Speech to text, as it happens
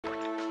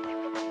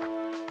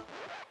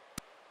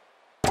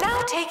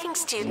now taking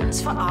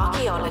students for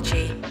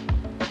archaeology.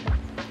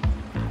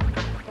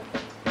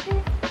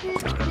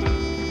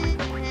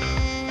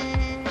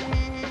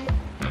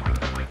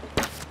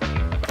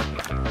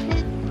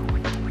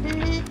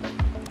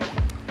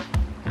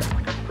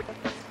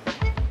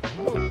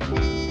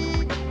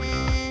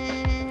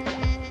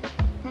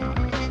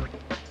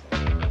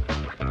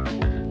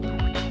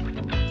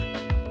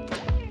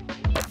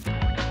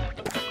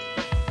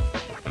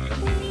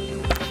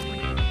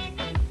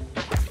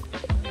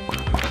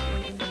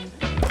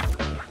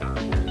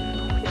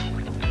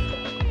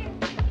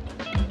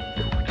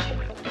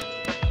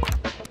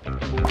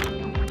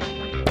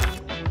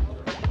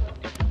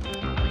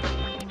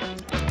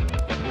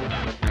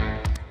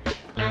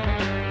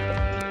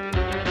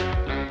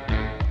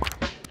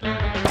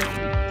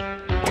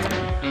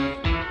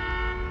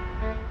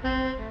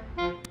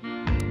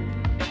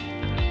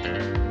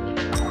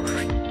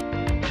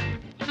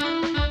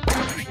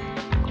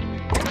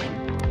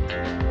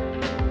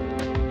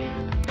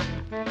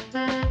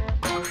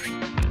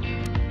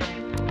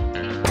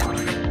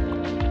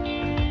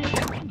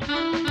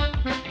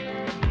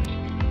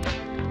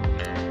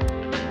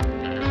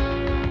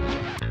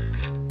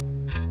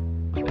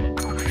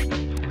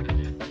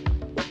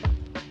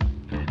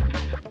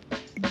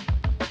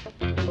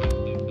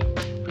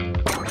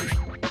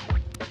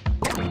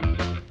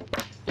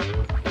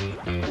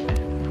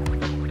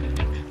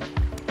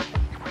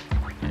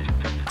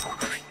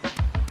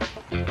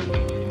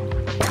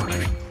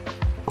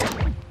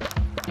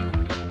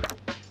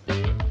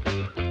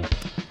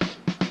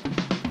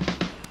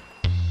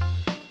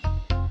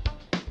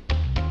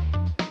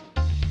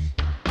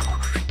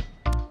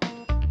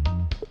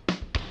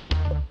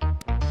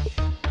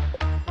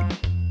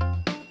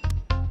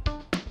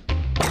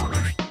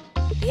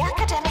 The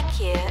academic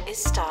year is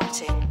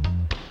starting.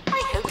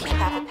 I hope you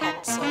have a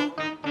pencil.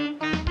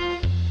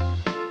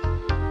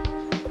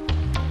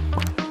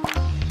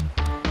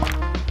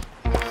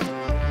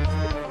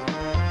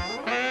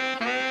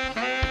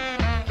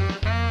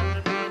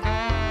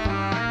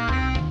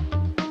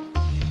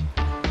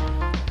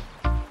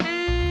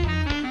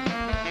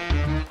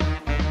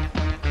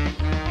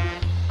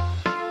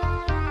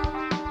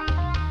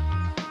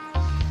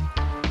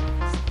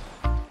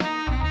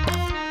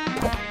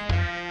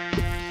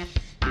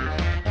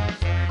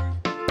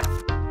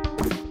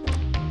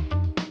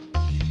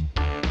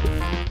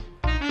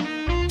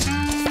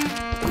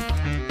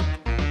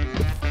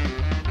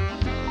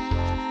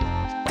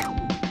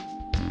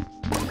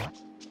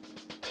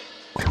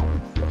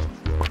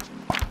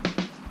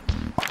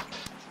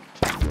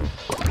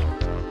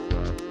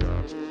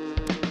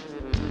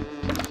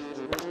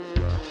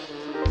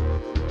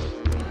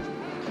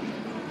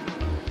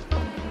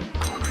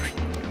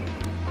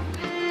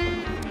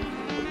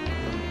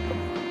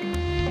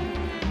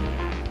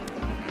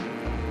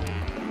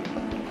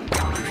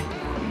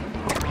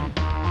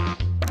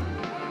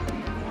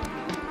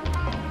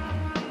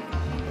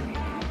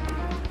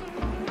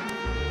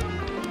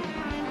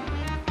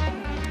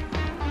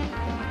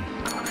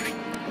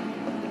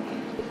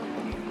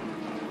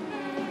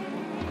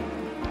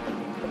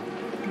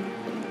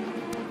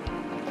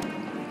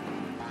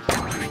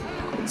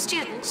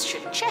 Students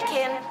should check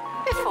in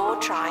before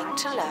trying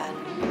to learn.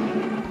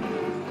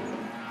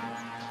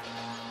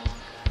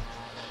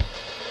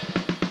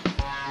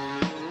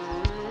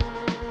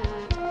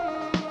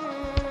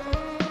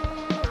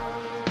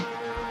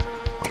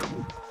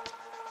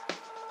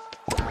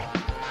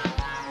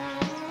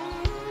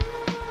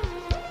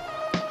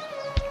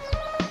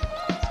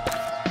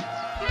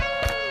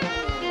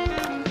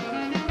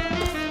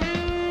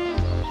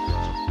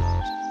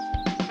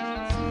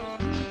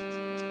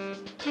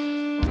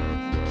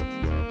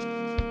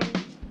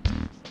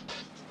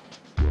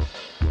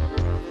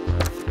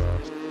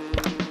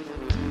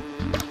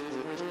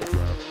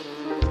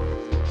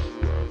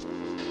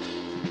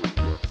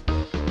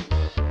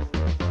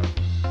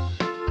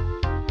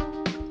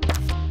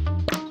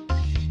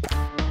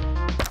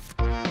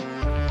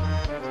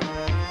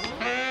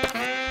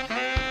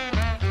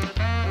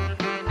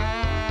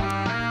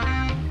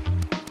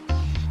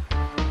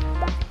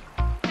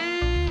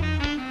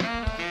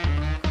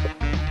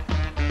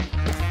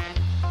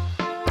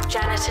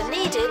 Janitor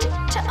needed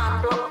to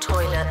unblock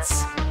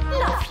toilets.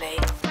 Lovely.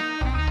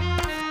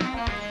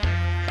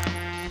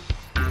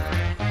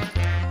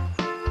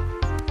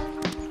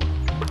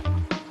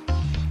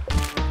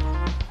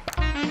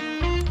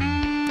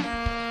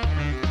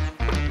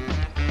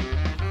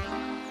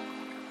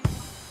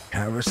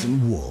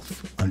 Harrison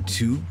Wolf on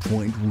 2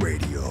 Point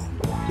Radio.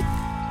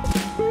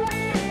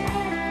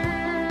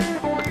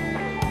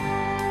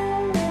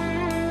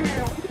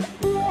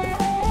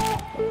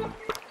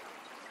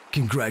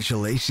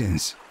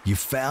 Congratulations, you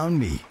found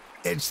me.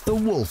 It's the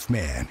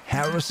Wolfman,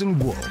 Harrison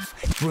Wolf,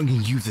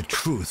 bringing you the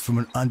truth from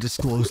an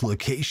undisclosed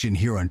location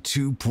here on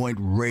 2 Point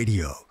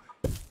Radio.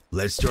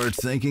 Let's start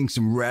thinking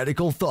some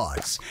radical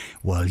thoughts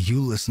while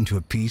you listen to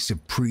a piece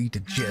of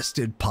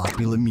pre-digested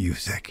popular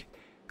music.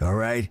 All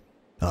right?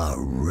 All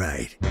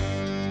right.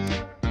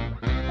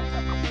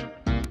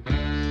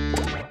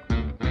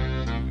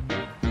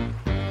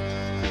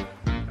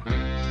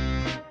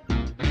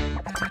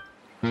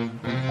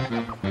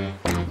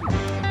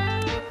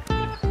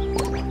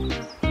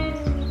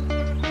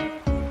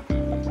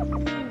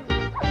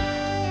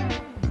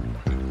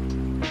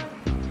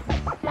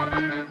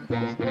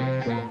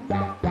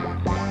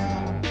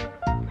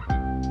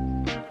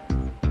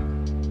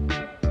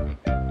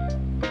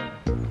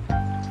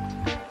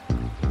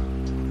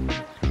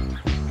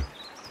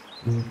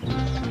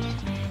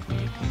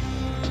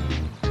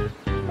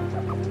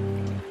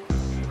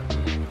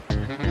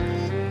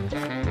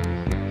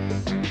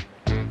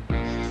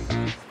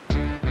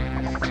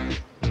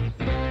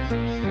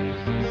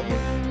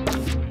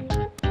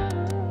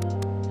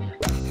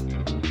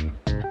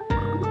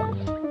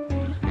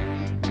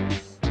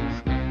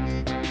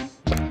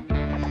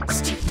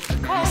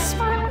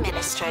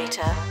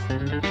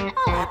 administrator.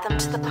 I'll add them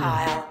to the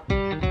pile.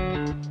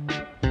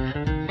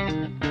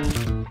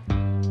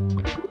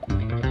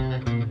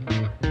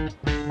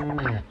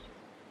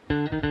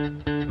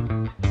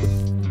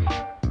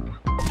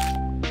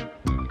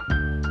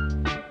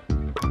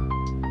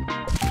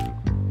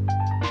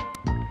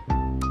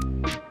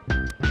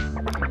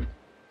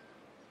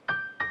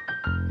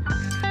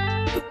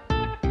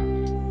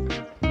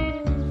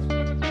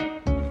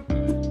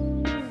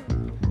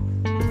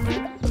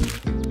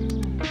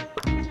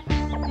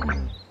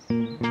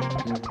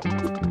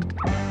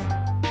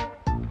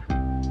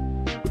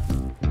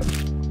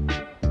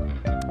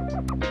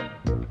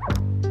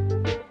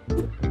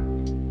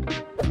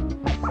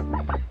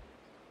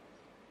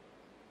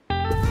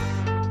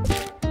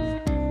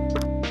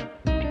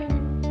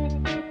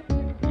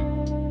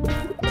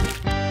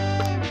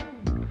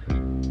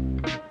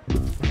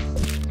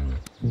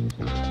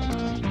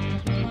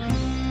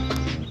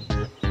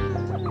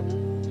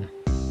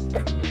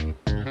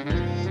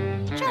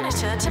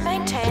 Janitor to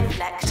maintain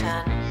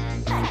lectern.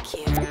 Thank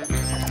you.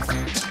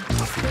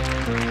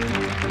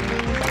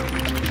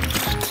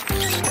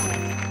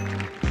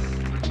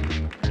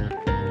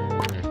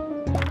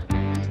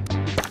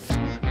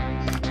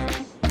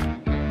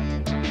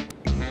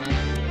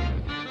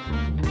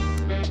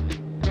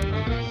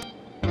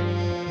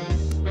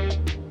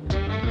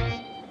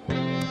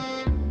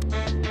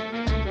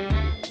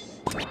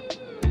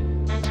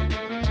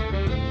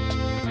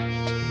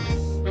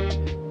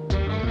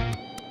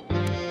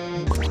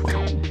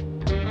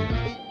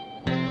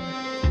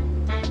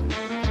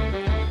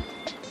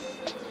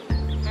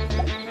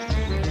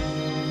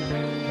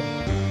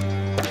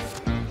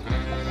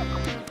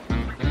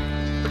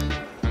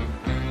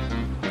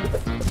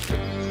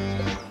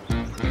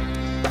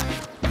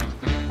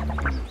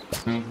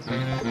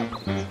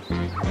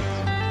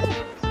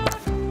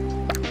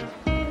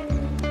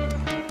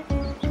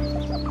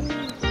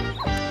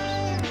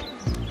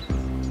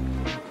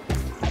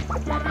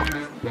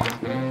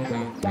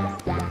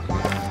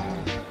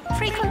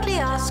 Frequently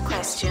asked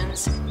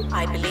questions.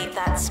 I believe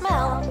that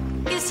smell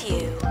is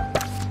you.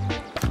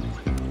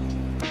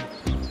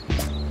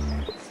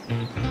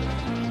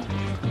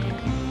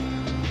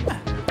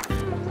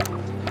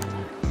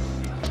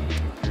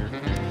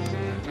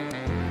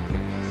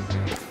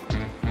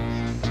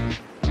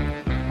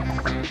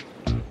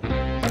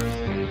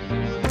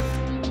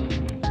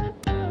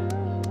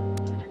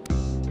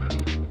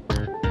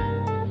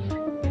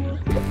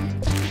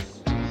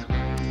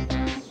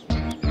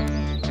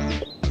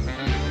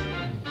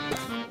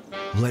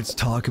 Let's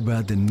talk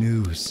about the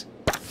news.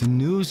 The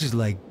news is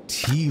like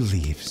tea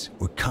leaves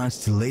or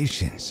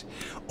constellations,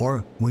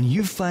 or when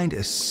you find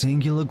a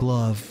singular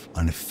glove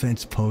on a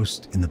fence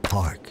post in the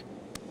park.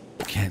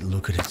 You can't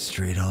look at it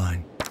straight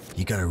on.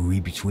 You gotta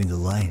read between the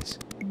lines.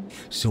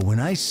 So when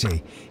I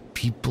say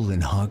people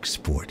in hog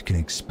sport can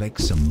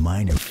expect some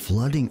minor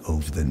flooding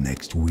over the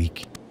next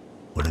week,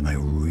 what am I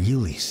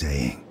really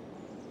saying?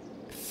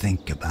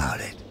 Think about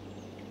it.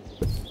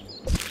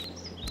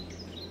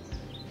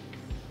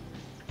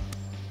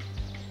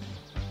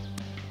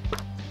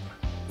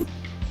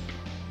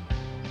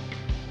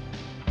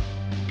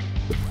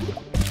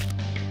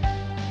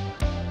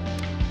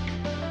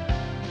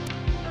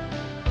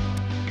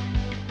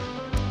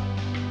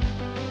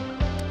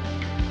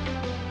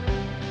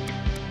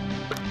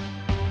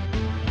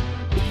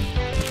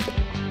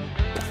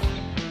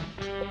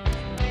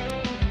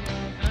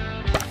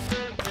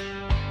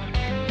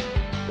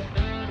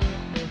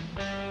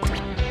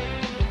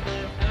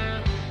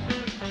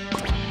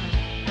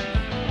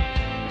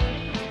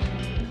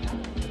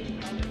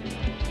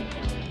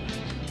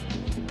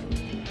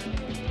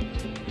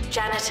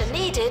 Janitor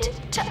needed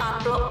to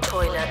unblock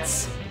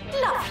toilets.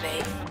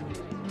 Lovely.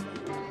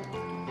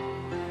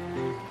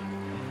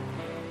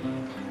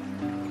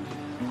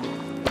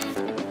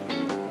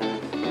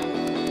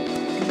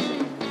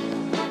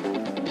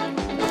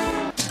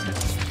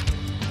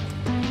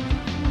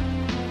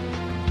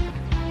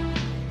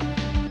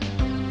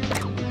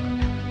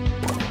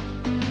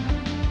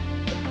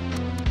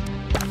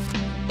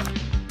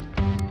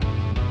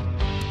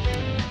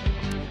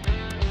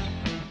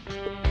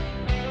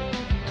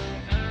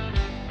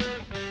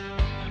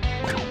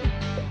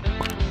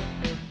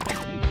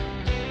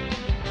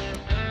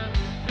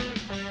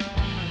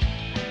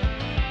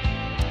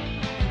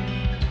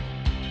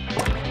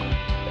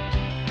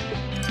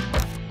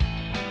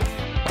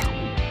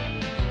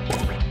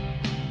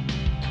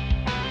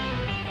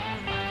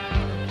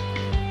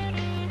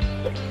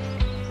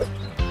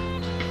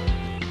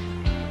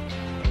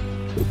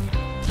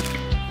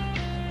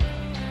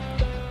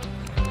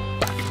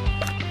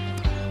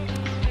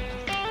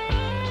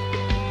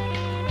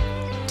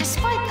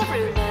 Despite the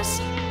rumours,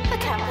 the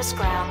campus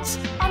grounds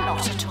are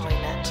not a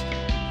toilet.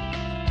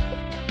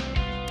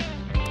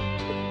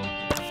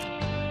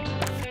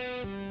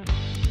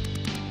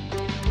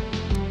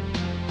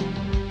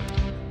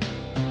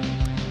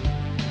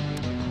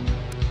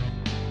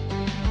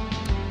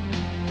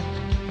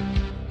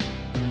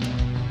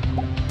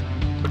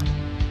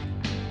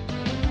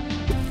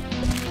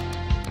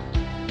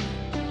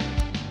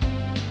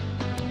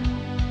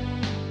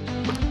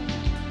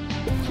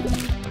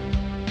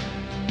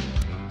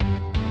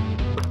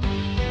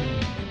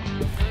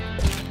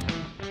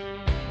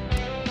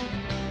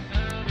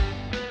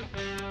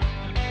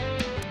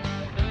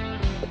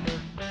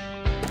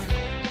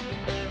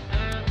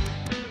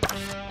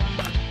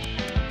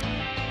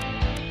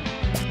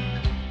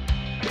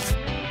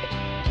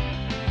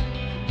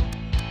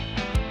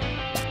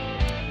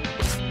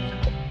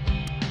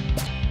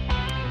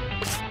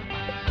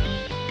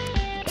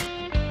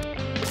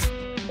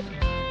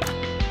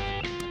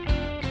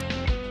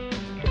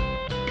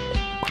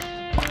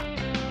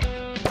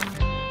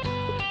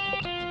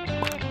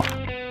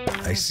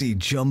 I see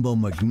Jumbo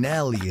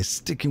McNally is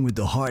sticking with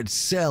the hard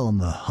sell on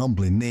the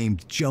humbly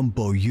named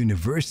Jumbo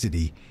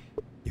University.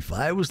 If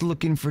I was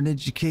looking for an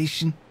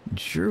education, it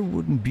sure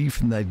wouldn't be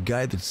from that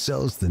guy that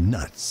sells the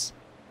nuts.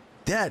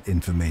 That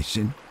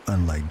information,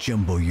 unlike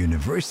Jumbo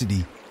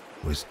University,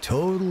 was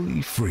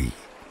totally free.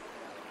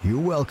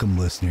 You're welcome,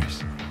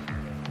 listeners.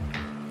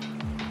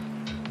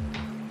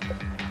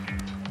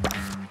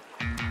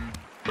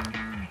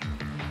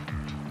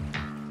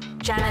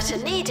 Janitor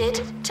needed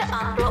to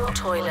unblock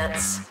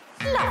toilets.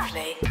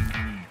 Lovely.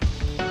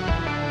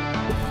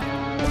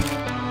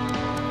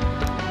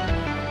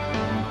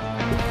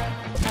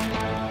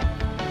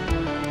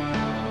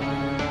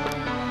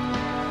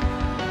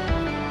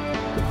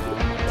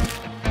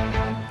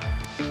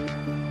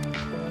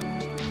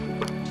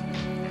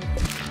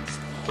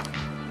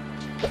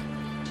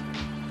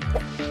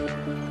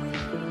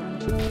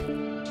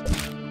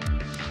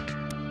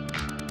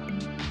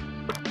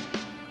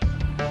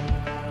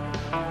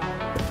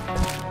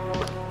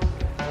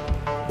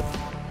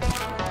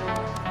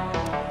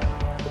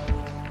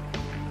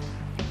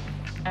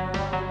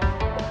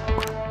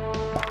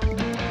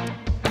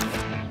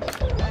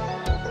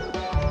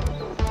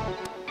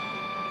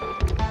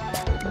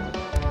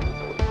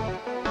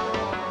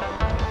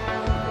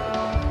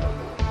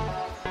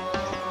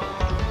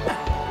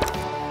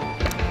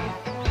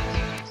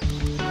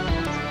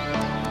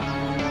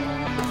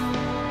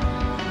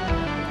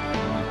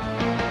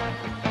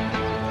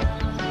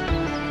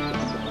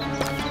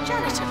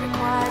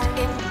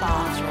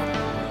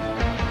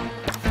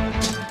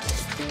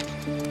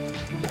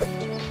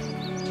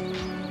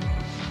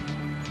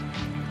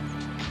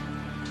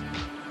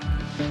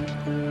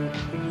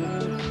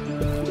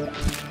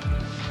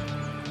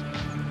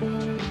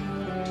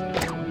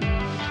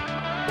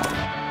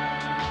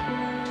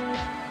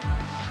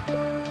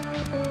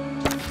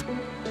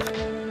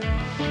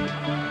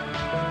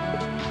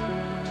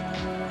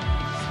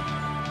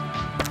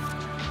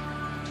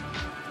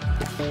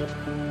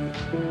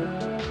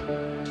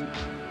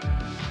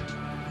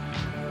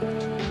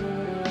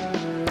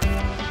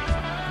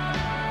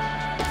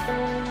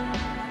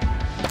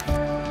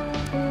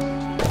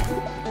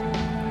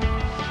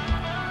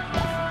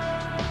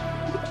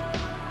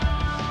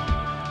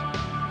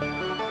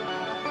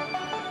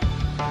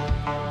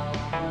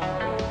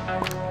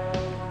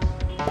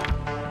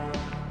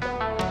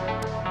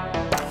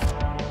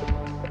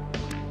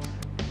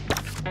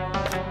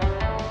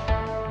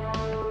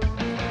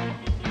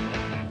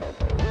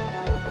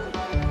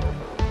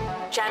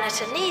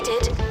 Janitor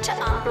needed to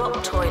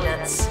unblock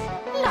toilets.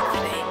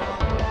 Lovely.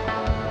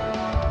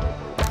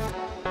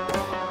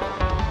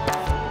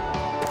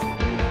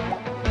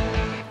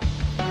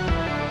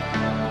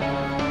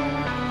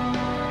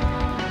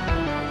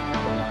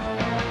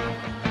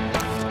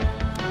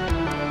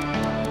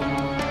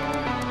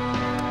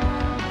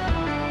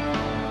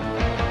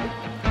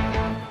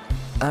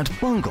 At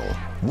Bungle,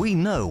 we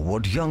know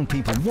what young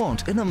people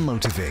want in a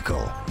motor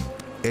vehicle.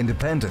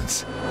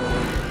 Independence.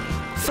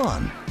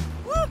 Fun.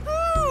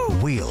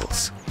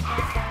 Wheels.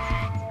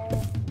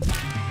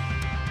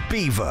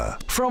 Beaver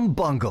from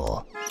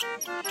Bungle.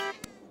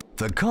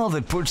 The car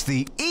that puts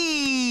the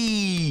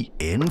E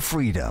in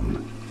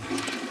freedom.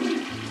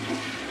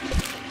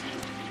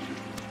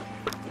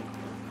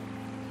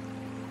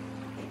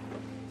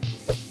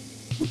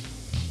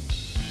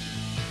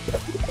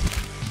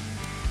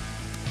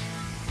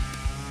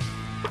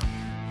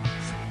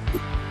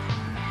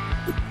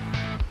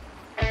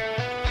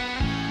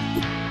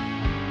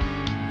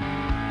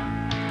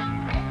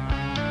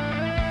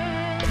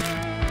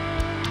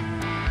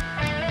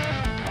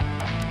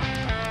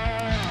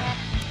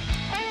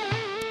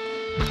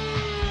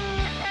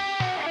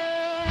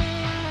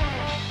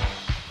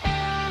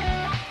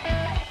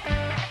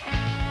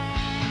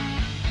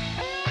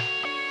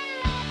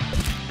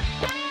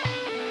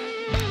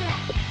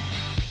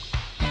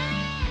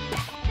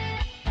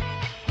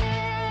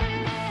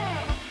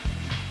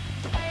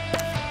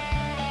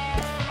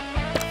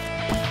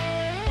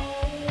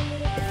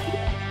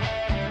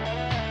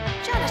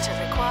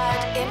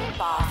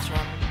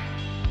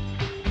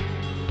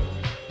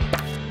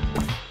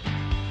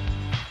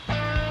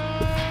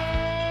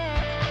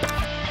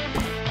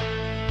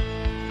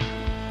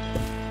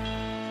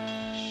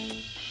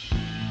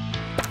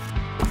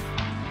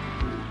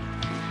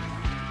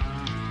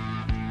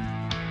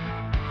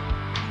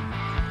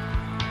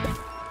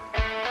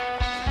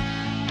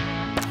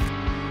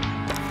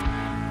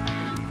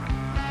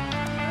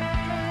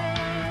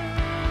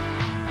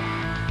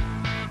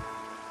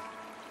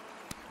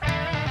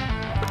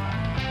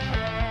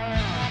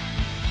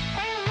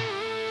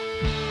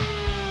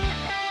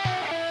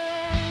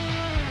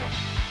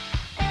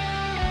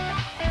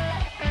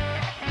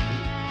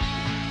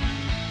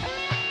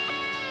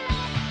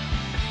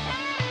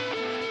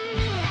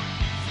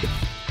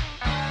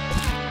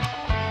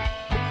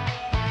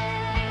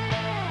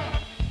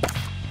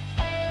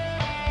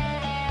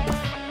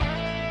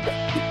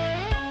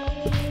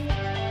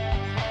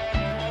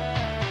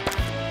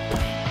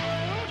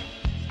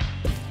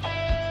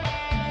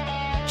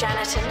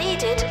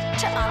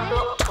 to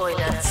unblock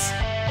toilets.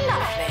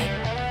 Lovely.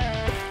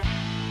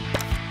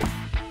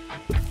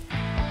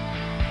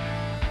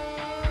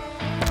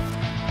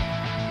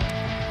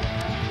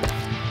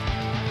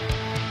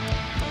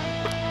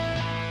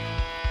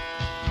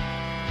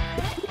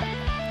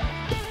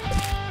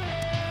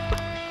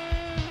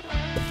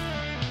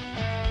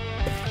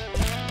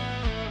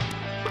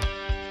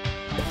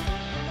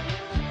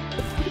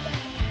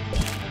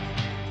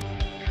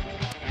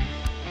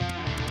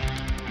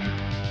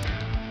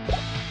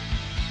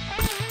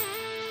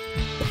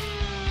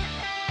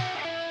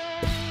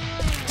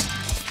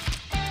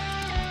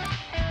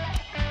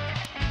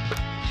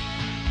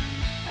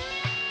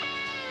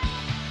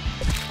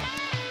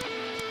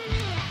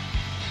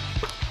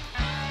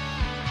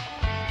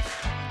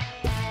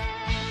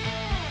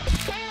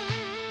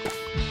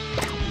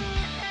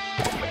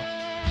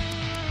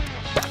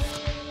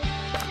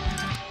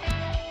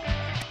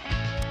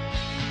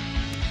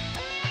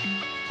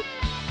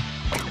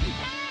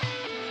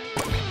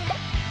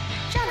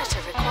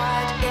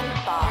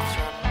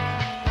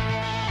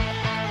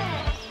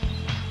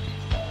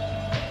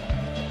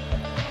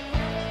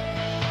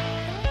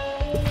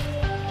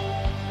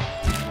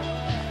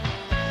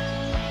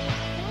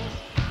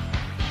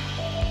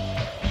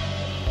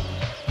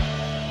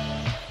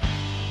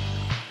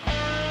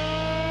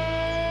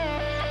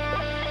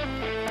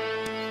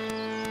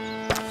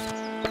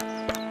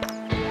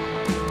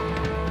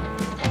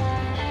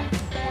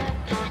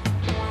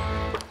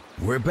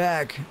 We're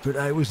back, but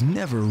I was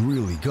never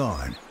really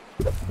gone.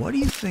 What do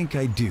you think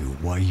I do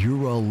while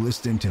you're all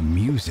listening to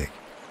music?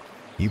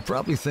 You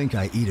probably think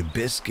I eat a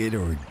biscuit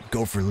or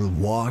go for a little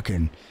walk,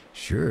 and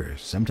sure,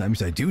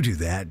 sometimes I do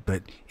that,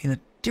 but in a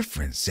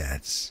different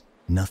sense.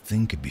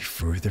 Nothing could be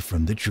further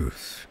from the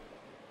truth.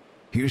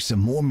 Here's some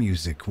more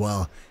music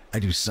while I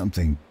do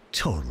something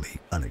totally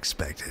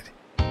unexpected.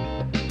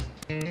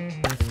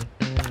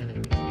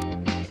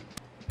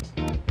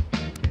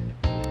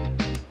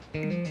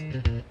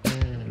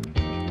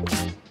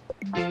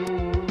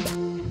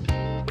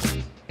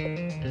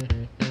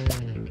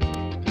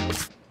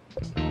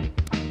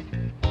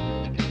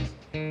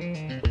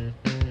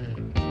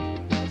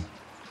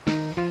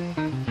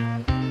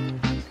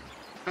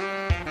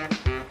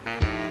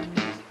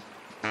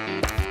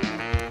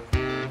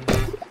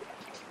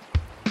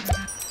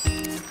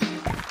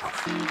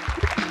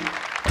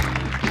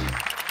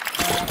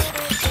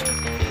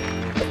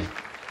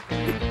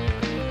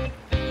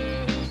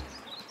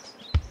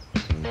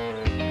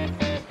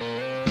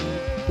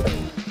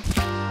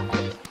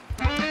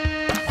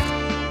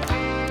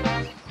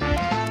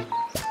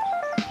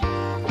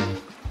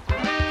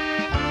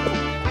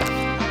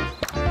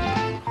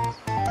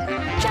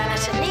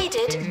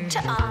 To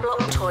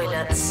unblock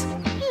toilets.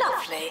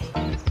 Lovely.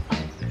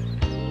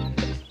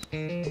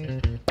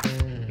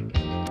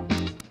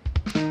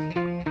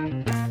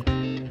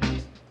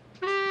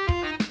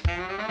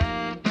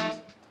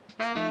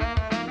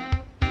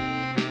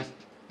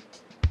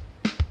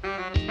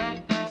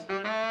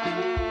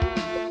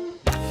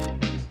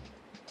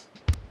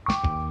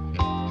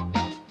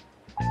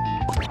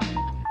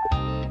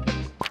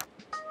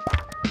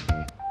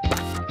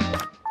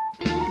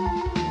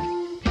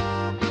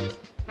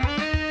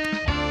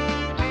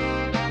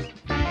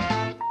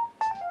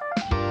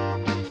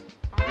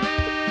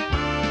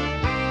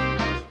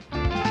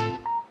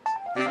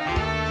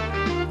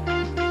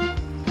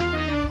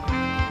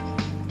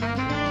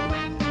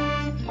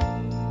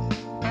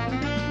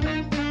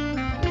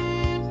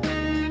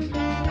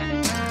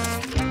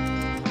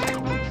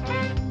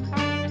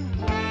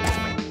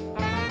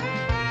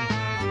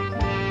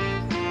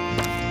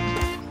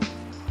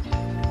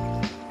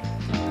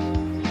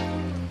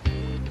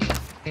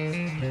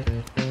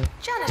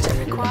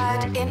 Janitor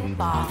required in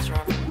bathroom.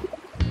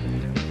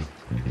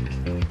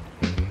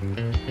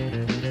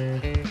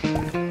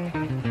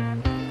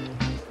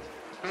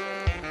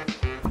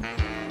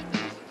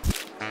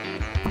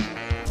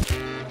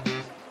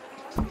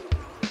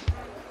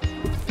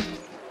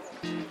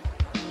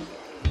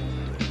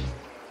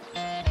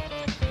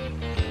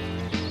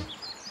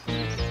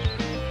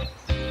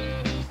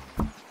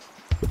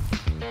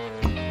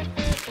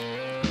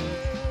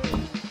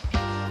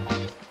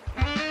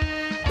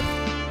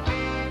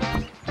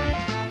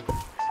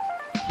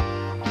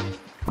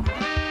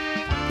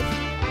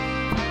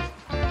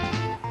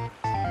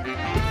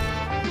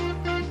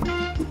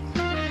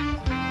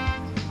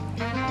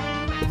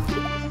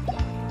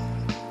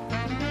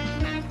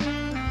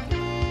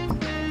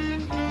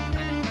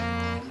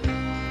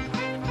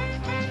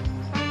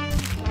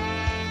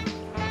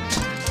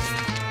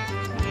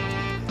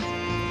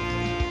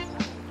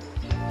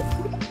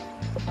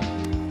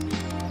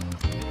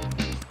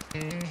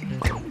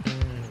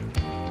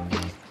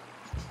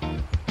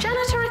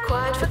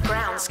 For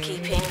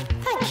groundskeeping.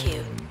 Thank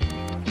you.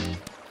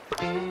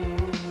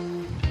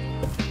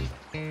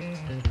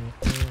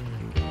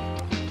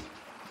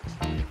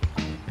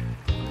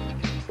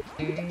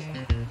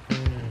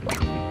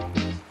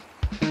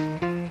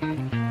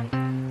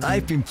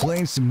 I've been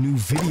playing some new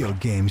video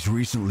games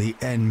recently,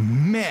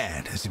 and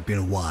man, has it been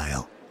a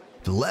while.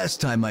 The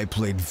last time I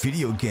played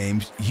video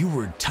games, you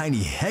were a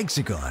tiny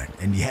hexagon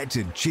and you had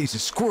to chase a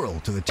squirrel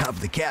to the top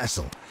of the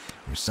castle,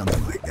 or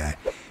something like that.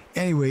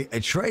 Anyway, I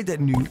tried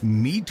that new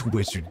Meat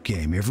Wizard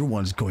game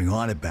everyone's going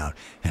on about,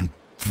 and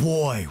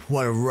boy,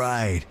 what a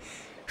ride.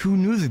 Who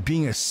knew that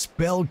being a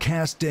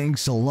spell-casting,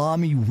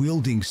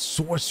 salami-wielding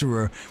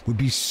sorcerer would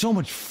be so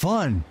much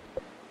fun?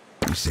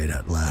 You said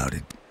out loud,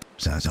 it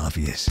sounds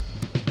obvious.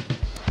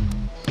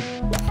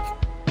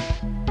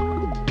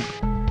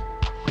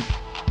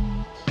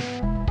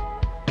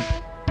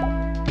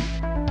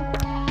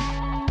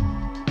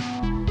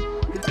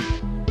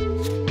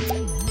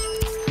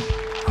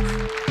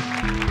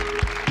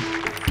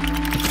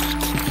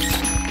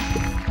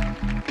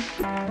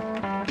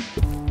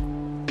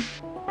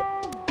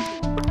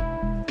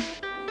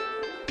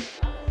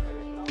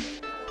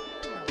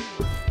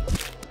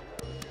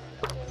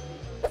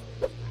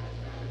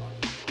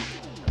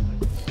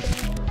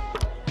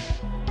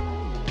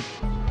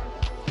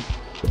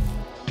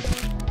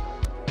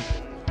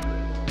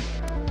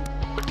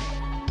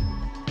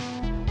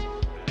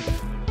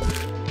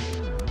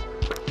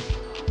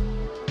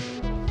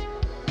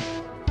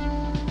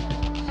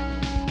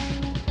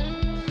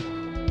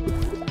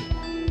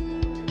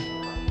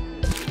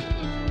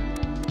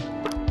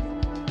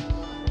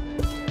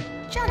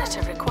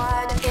 Janitor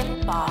required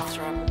in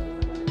bathroom.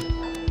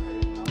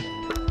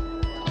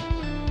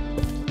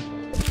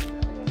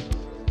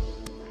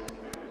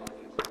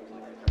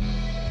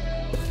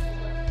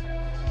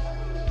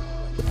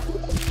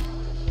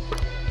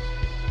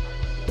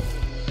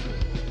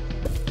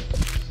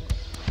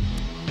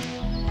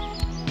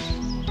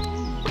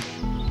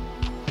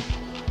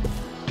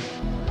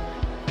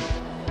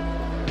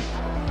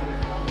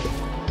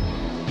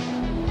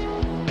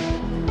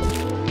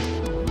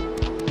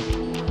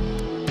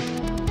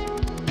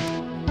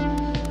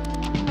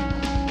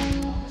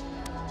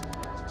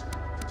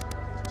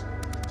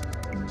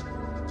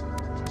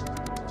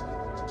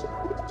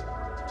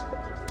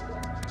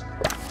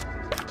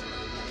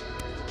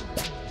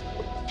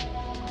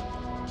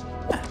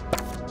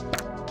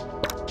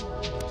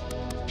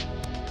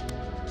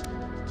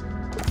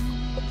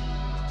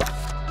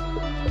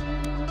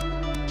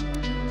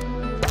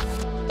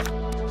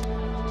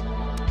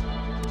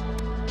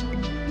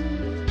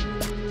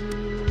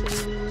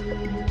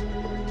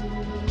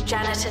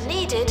 Janitor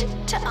needed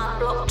to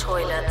unblock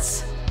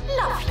toilets.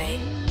 Lovely.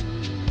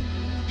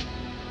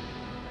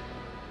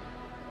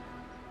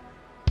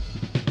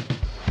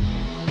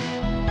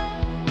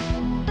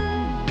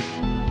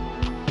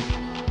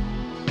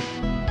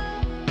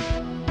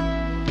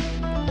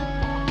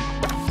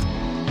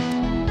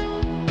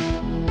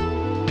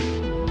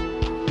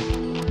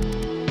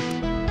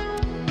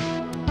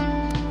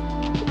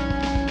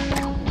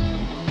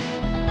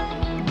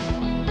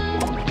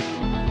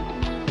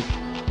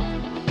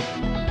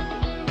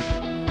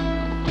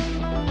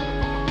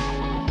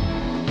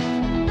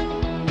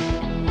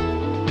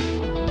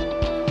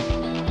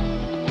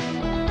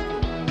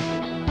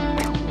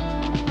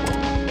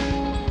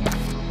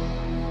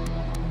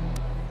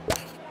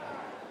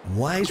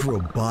 Why is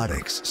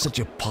robotics such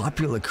a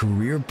popular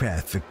career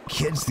path for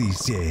kids these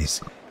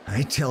days?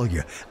 I tell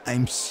you,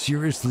 I'm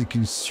seriously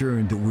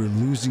concerned that we're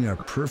losing our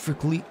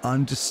perfectly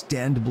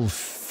understandable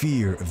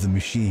fear of the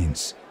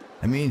machines.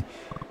 I mean,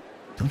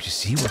 don't you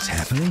see what's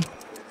happening?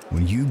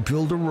 When you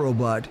build a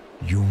robot,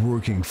 you're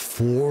working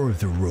for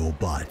the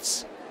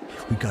robots.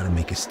 We gotta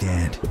make a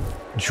stand.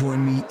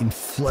 Join me in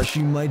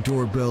flushing my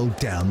doorbell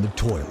down the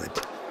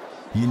toilet.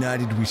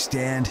 United we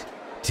stand,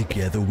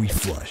 together we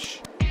flush.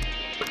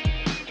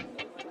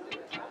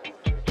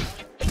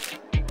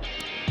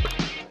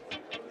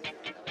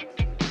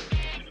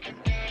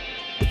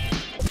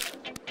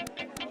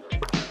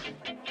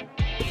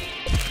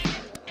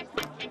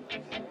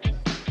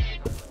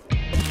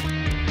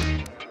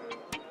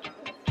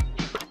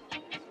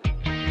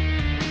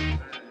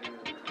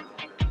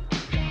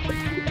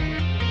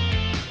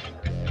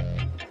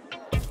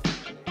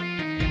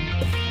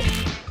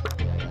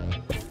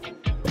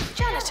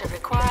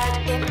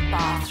 Required in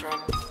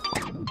bathroom.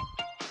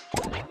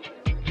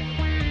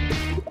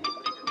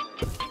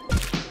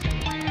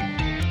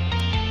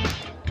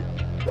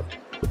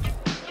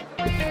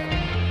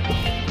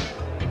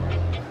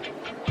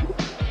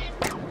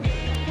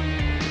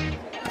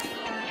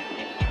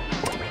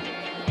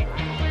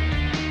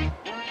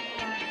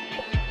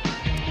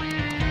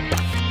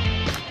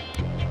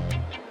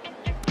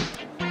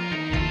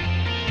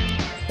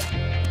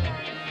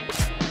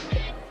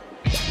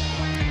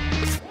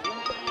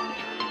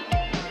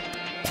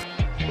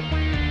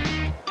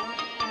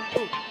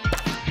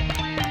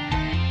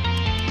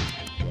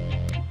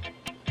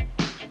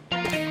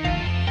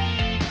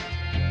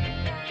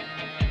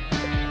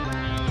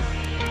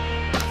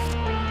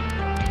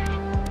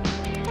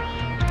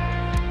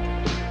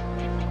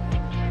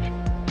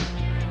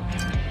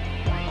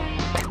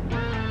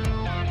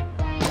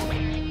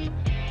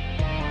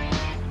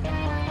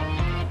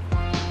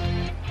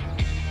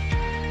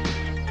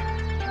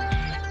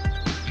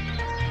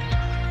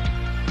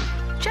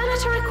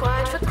 Janitor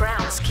required for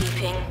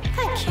groundskeeping.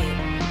 Thank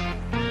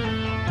you.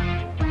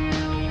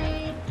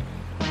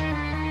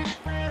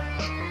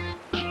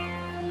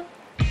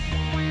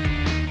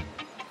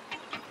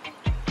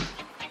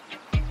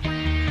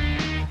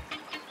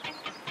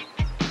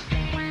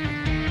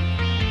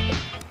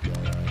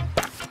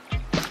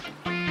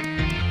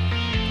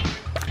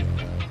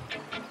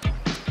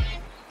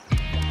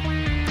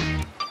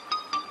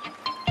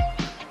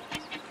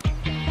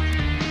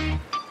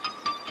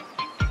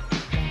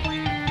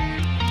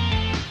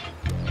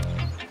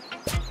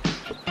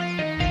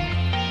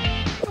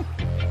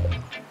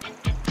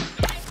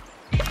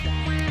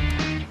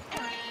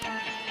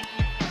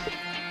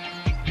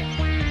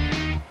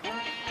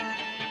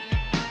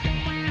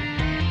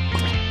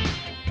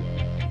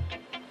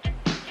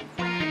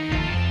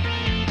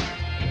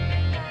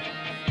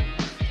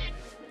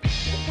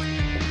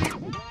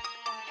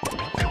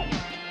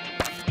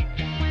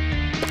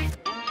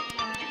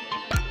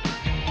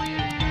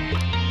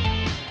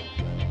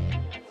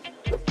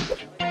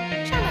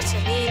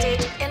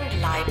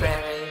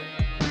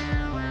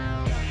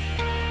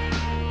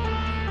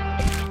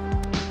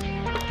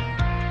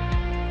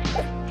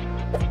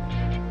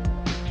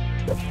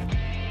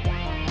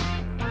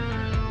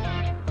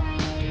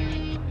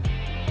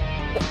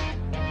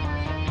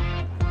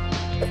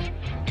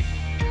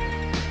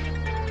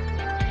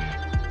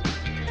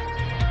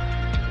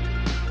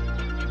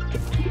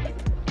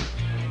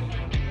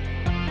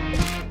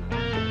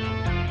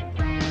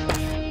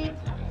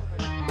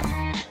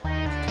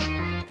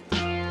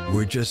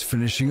 just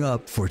finishing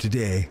up for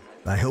today.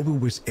 I hope it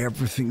was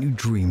everything you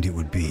dreamed it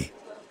would be.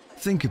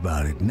 Think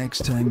about it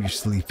next time you're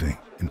sleeping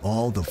and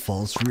all the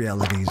false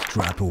realities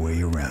drop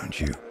away around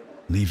you,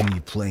 leaving you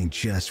playing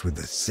chess with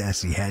a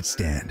sassy hat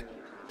stand,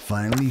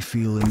 finally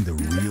feeling the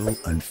real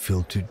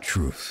unfiltered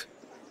truth.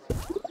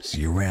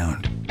 See you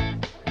around.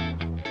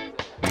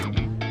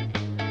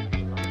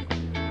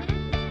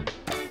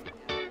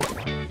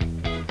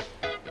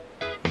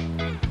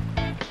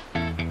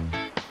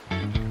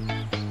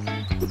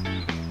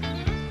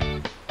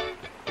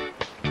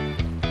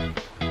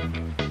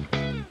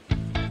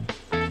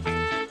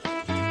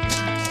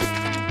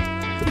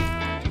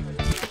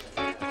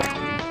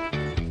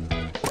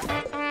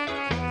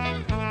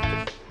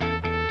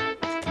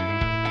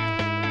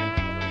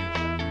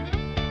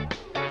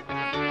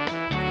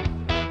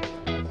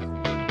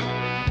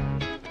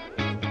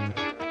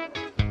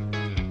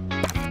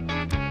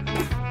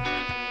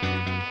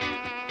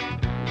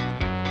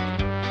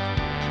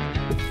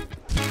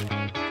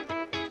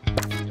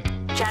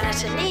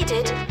 Janitor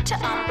needed to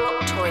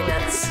unblock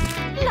toilets.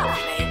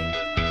 Lovely.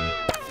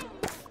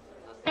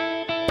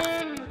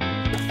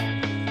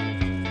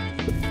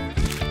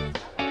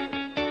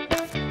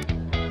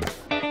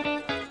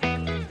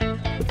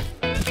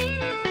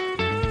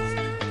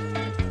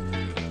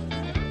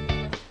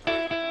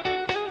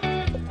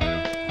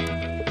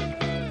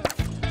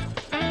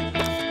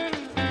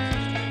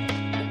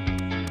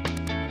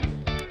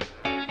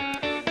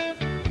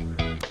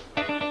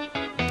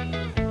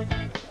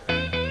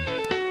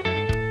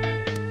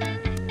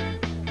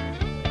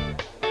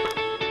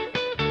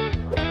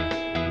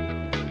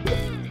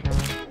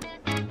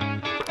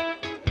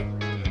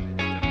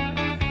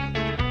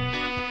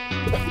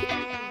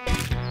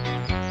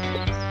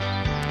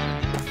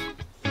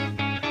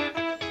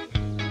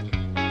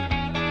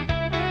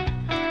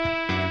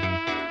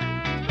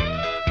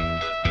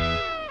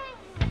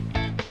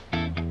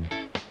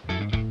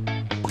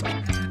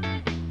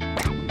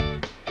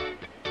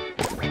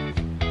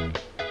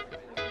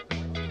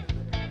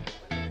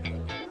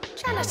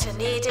 Janitor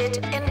needed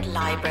in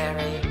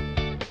library.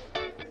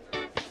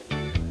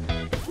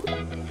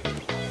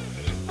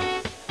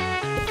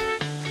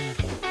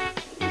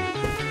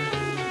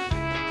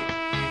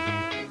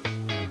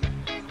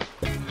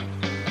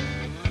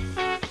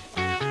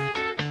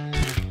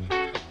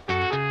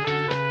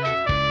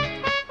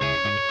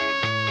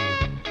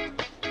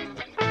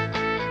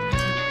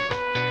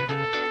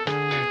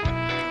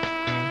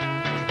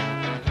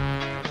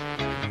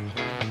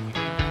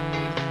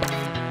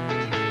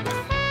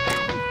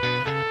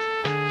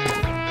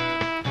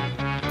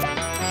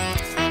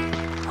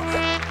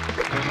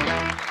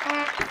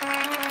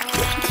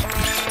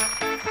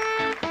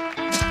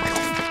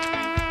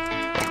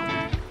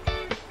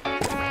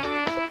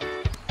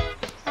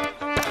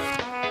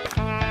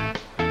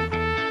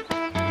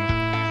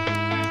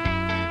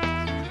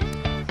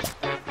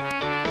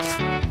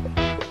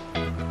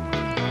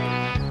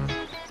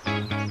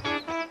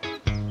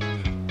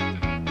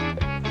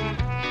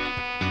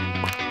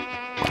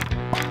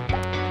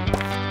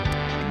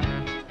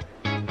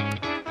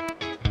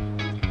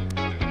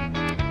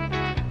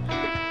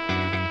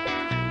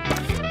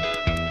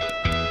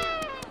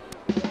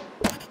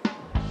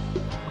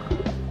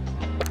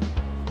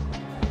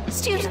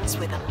 Students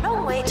with a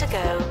long way to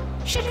go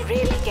should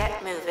really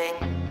get moving.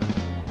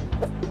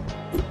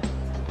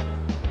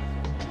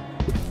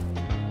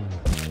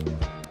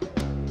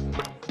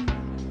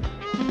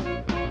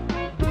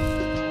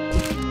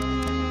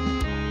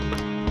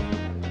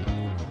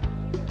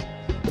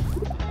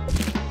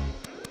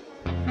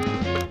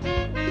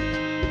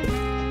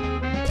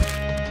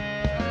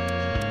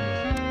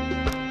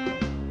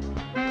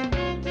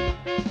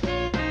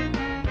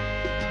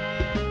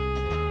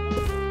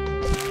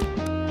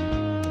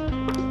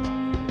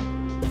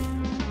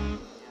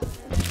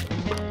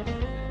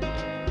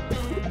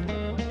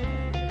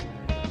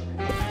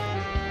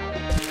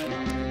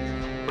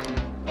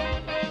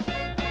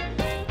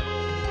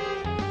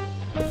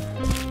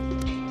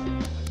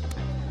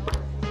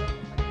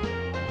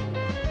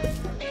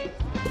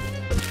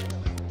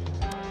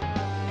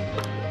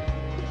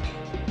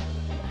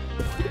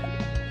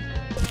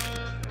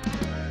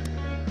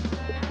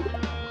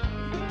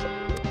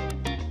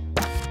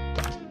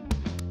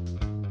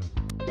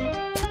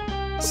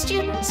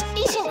 Students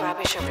eating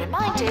rubbish are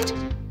reminded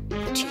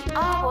that you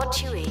are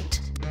what you eat.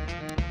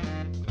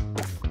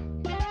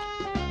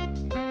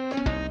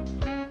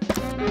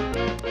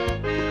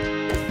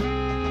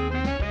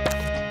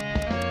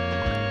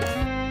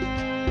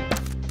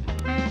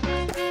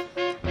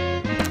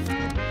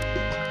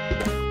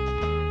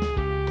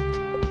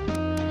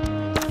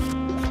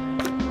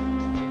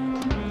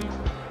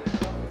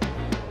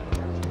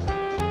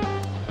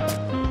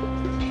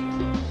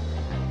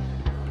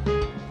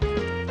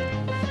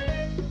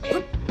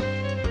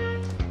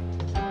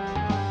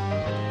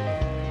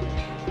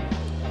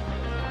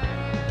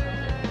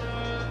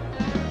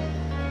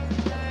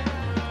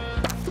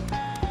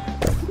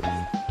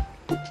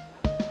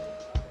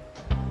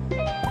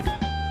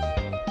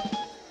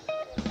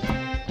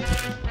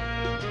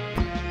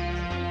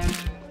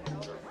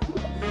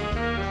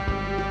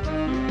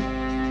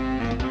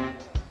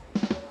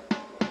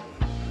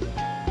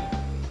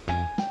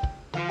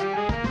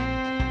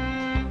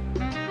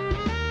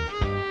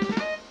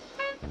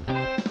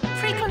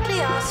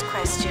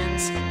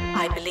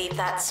 I believe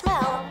that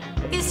smell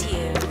is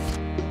you.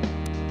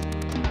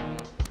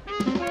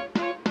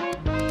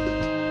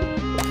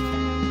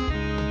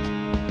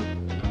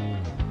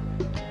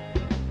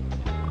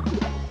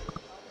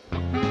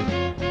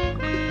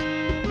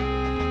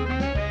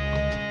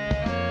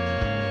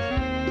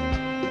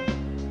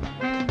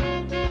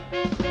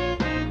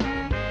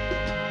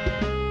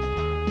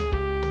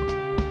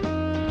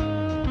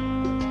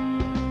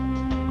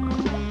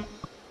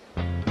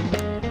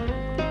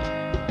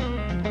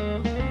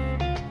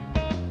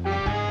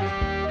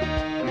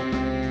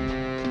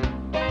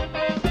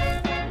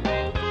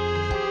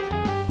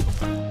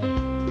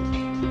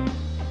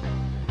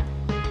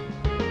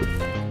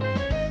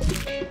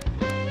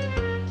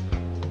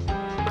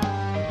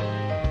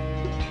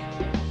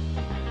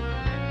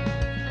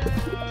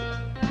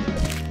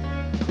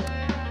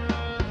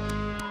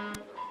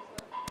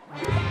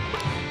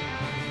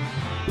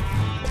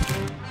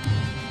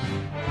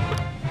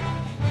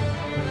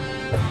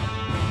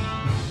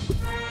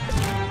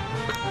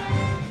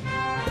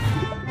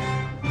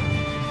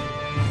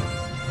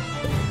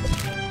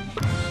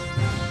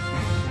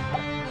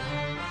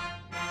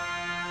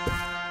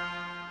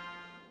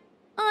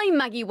 I'm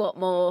Maggie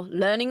Watmore,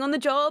 learning on the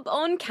job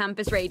on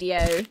campus radio.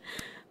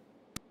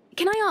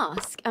 Can I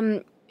ask,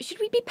 should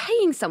we be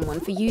paying someone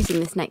for using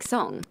this next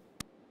song?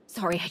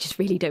 Sorry, I just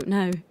really don't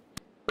know.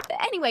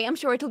 Anyway, I'm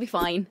sure it'll be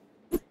fine.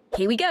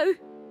 Here we go.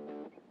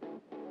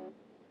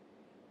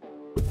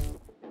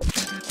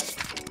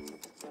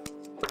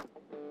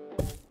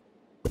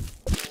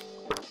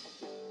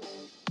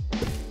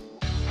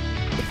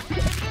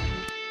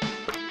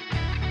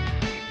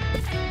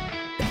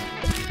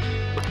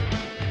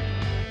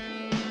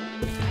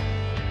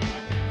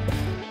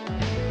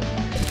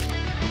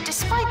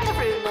 Despite the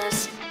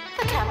rumours,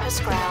 the campus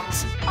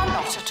grounds are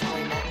not a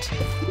toilet.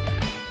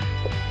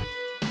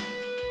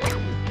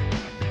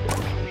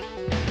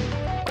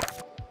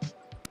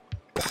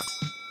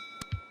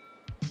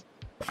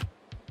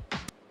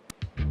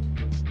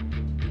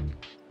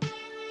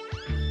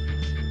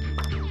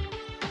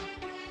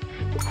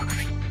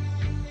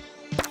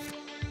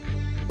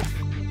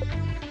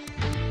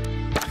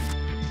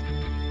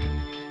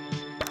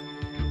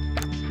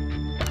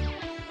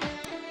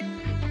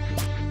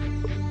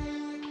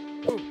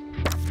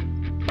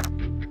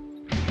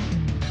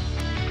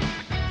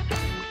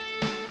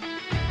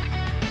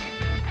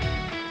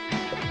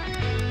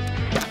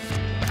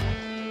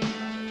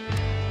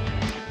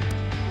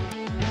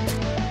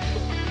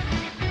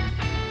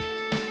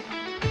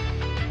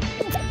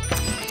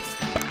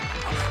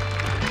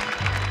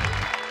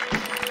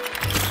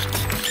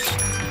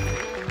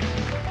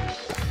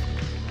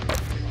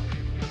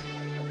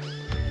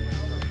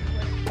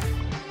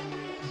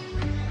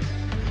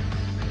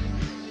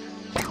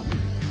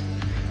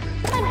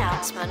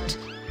 Announcement.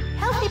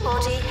 Healthy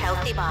body,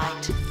 healthy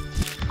mind.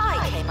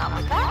 I came up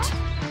with that.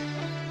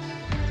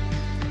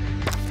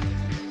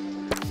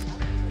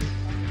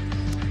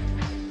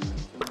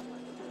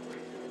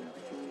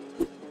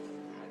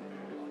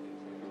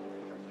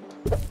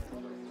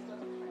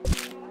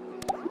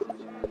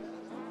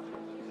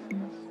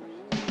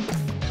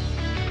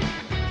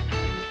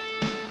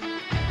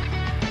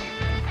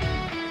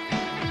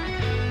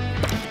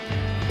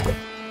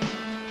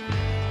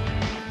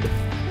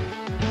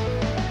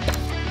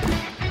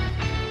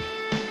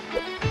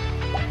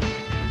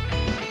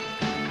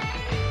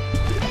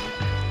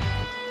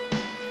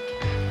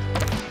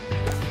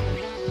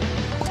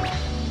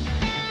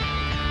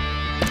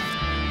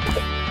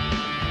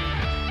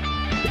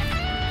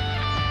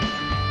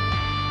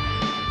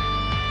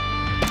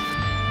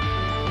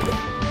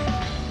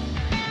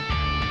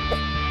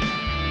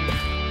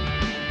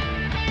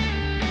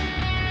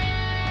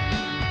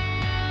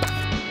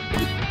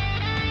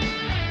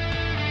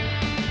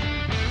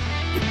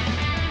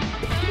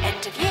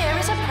 End of year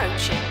is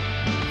approaching.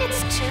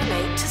 It's too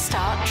late to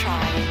start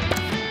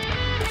trying.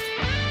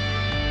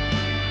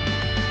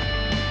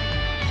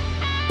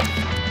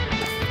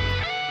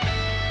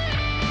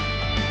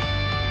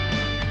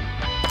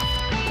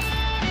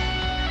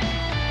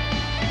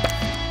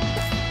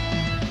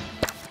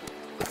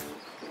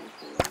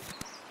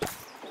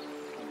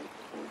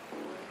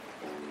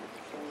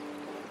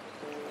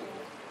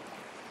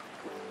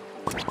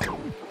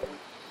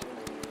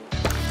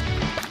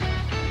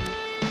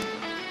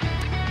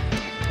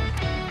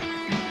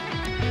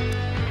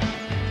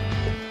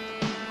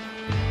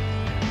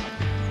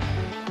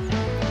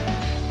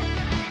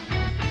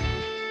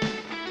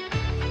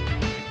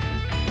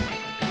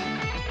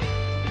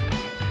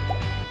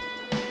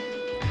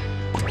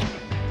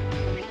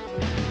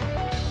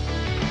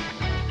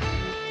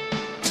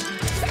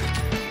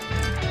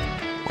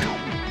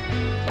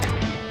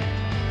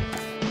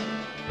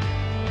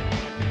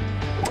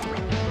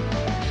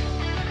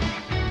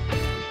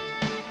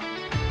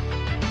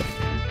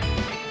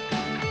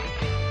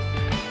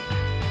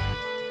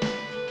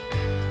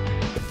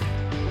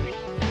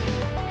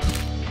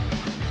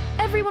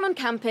 Everyone on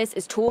campus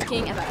is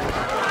talking about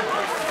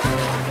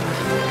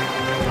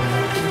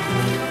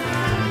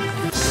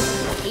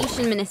the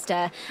Education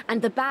Minister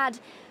and the bad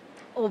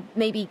or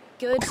maybe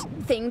good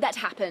thing that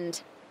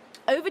happened.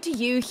 Over to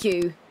you,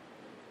 Hugh.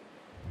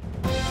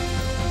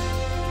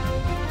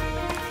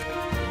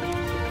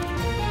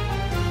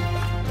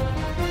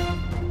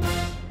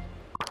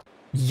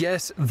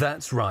 Yes,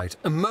 that's right.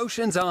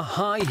 Emotions are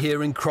high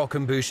here in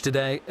Croquembouche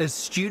today as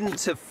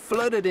students have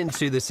flooded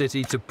into the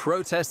city to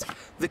protest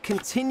the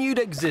continued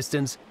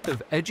existence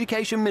of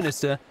Education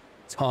Minister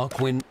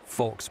Tarquin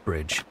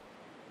Fawkesbridge.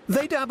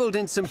 They dabbled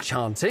in some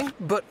chanting,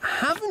 but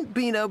haven't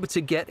been able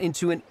to get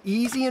into an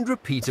easy and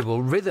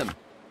repeatable rhythm.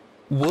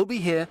 We'll be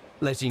here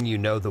letting you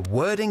know the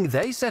wording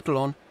they settle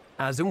on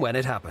as and when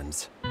it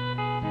happens.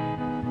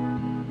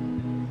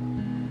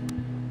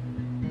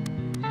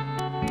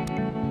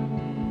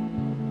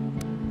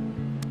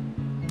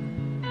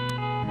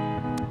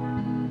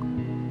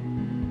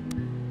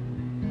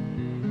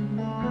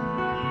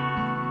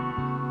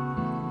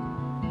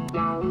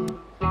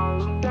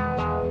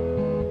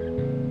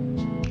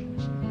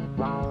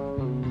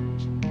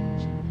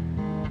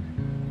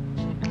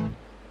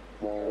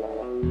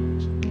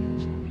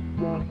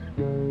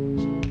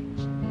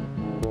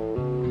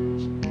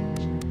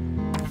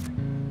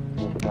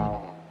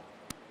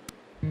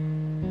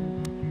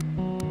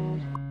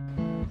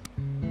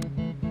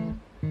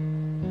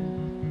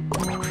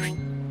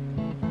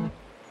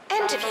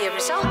 End of year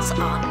results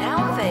are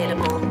now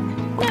available.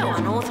 No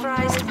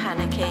unauthorized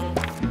panicking.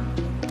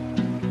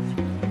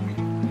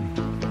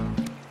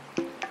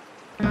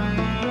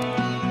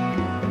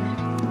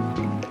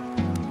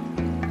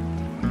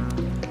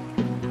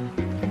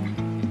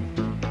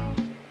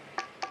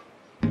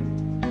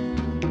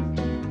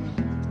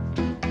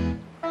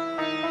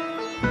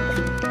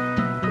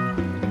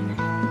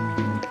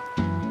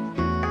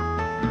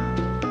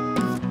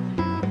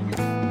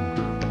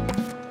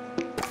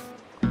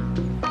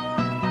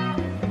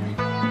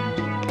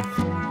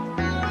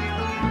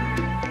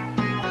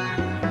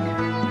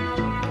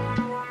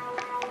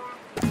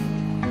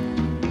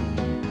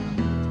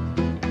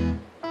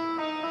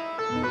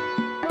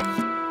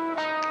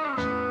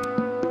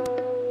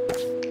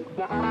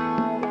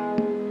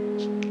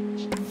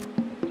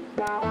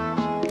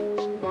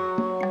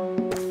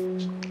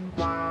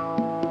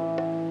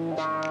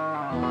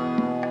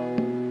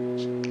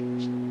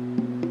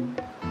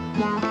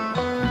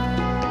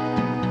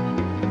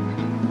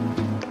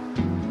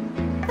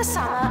 The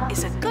summer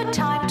is a good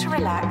time to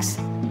relax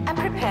and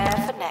prepare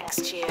for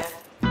next year.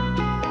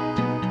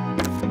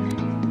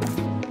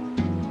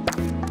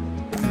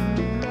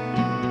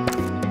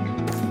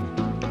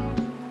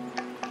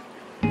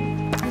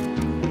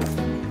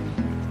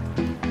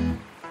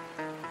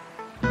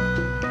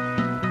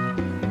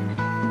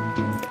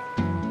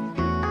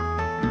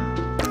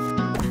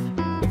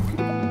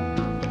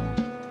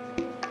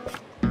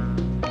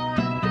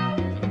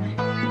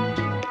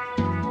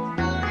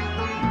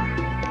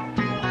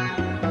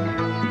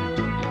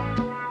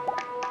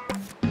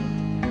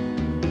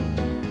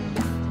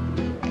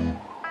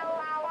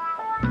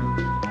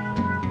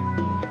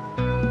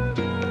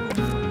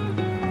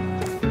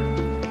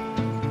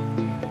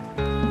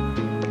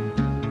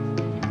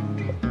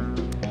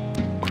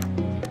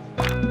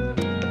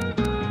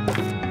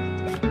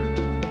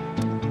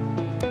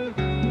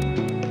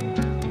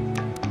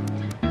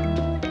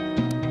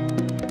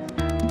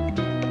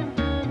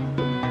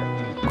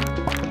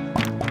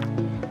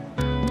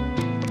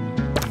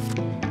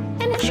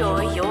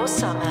 Enjoy your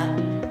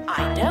summer.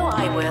 I know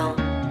I will.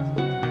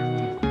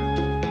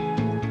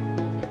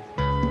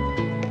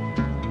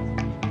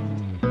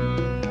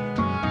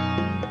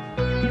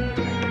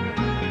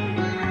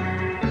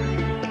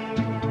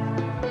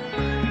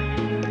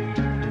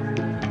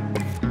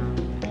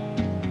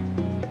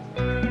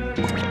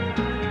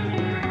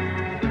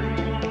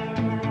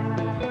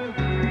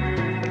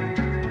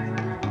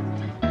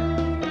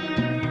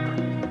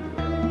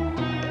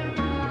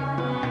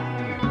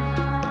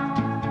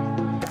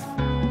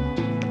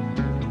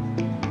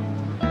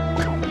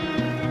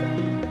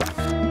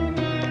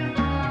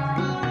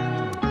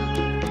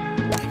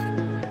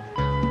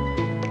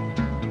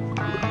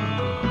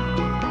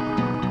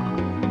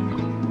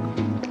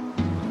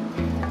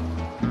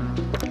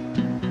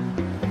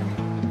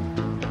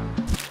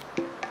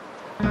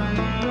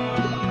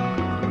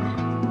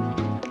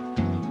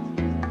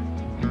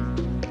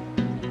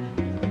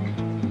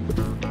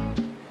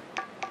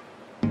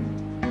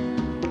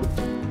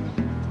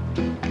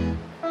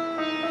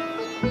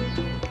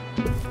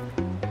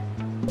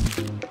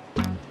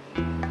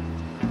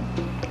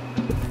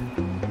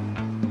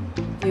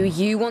 Do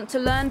you want to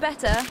learn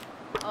better?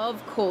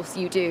 Of course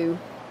you do.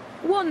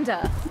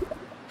 Wanda,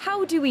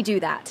 how do we do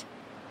that?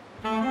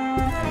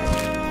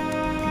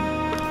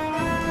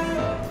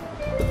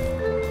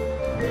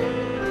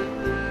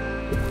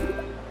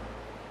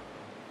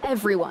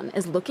 Everyone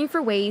is looking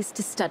for ways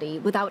to study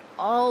without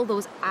all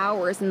those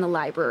hours in the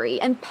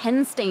library and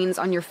pen stains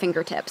on your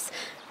fingertips.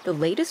 The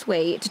latest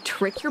way to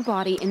trick your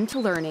body into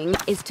learning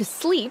is to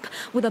sleep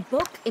with a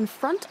book in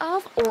front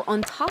of or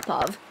on top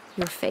of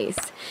your face.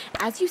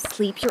 As you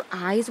sleep, your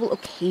eyes will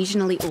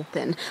occasionally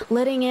open,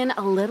 letting in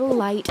a little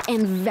light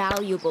and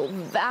valuable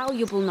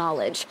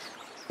knowledge.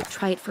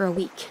 Try it for a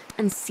week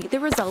and see the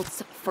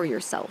results for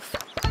yourself.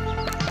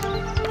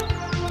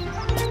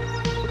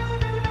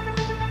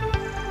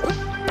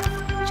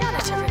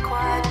 Janitor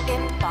required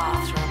in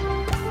bathroom.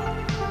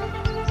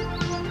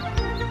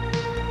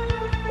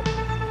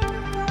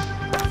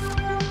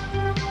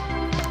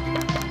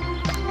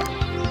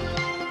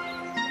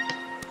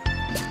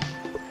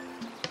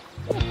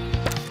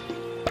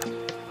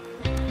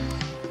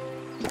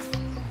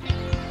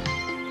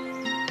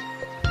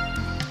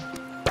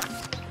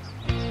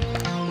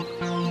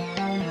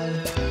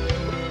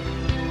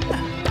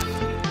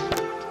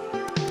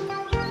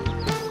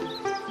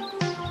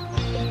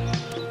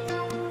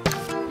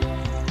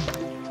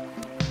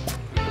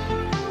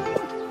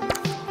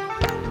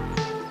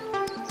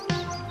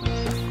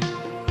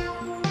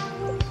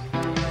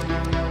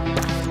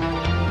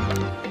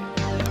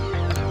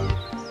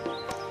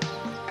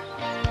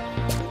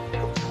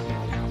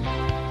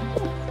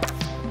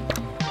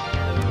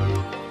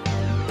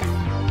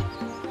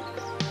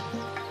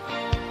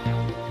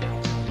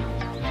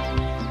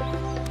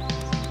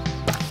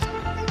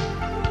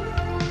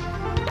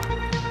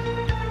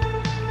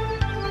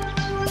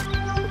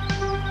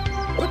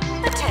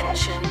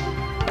 Attention,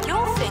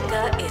 your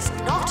finger is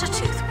not a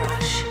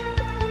toothbrush.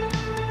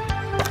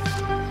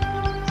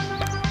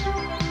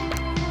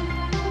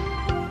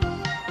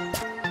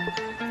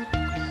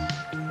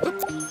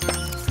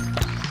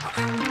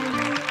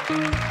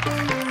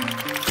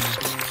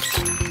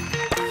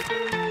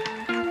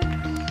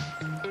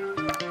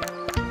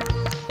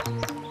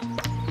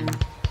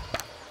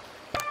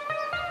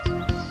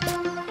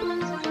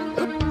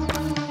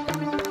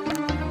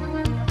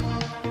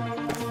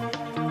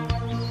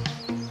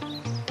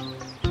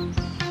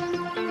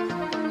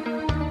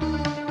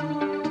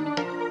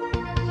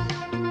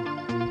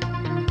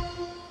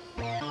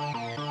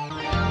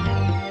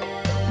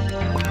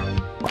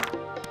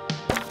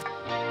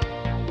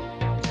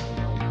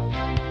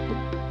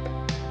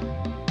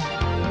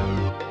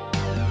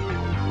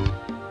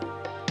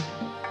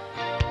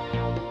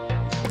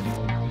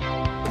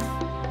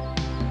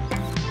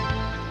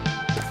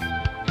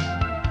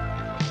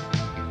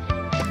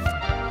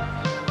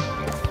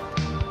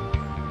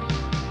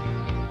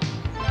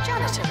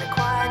 Janitor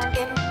required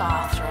in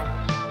bathroom.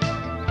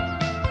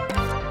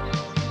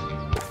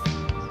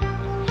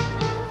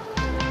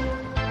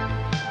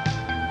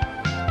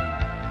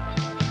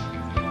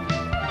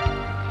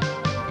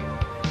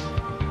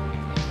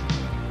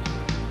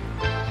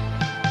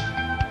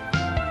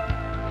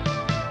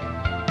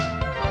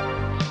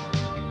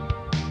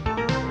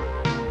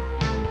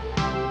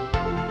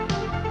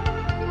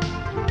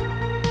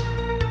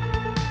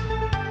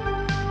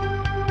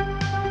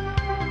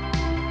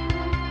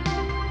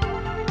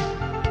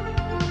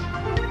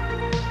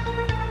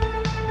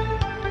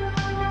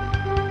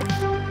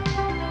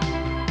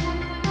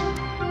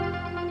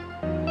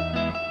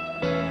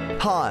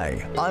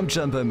 Hi, I'm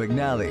Jumbo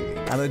McNally,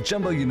 and at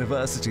Jumbo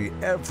University,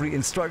 every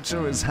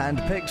instructor is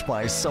handpicked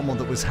by someone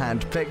that was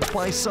handpicked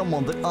by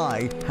someone that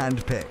I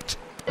handpicked.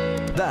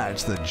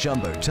 That's the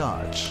Jumbo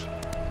Touch.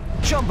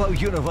 Jumbo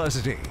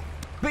University,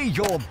 be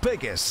your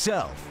biggest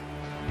self.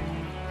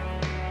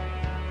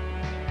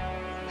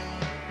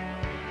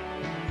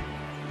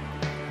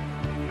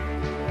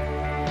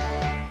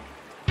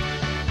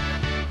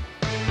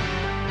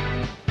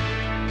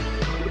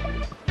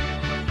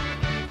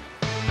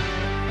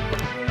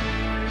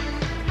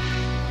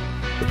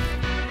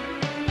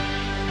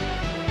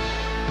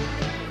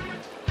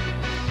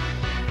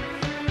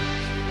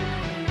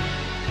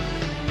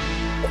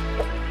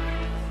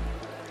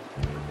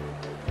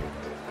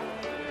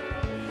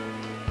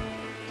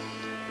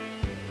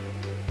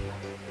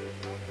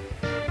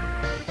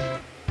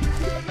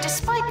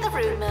 Despite the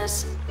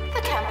rumours,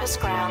 the campus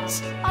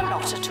grounds are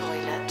not a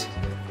toilet.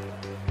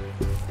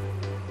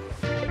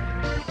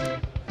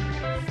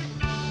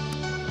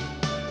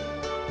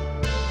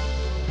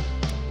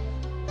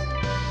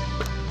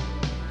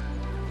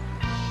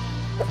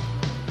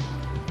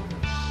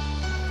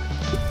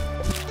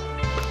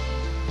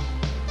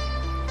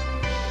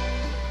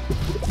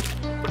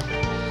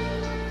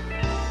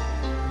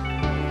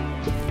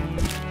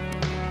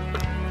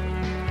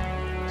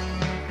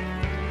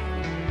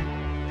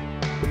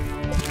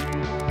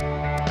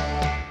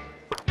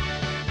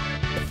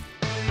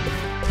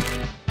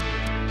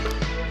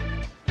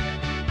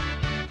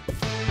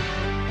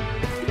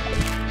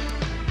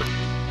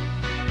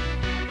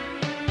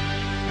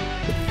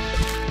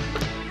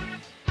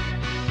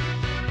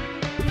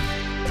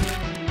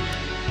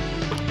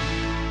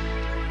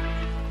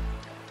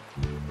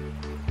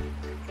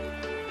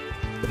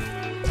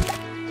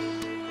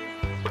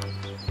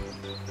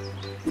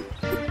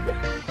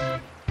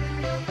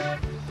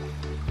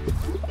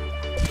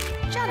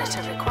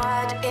 Janitor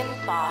required in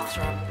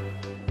bathroom.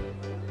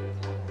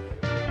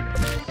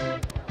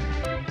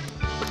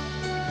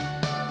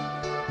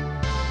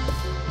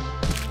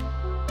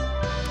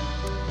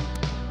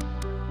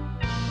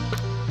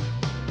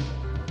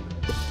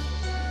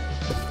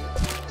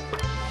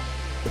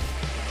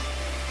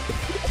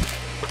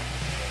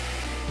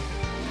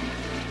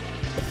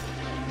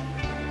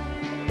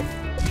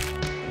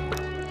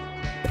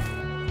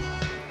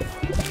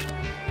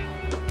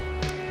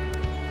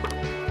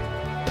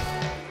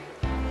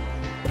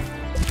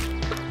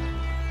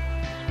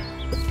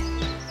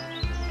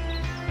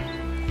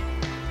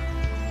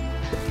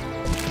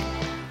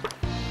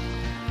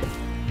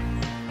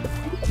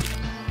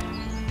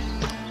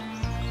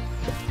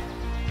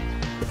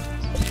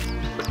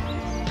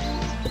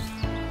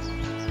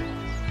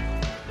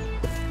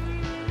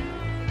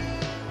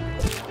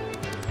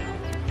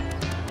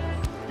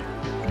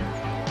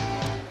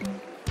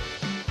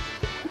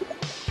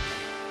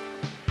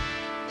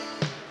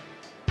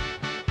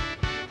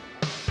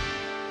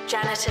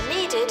 Janitor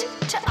needed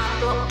to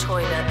unblock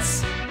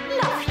toilets.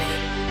 Lovely.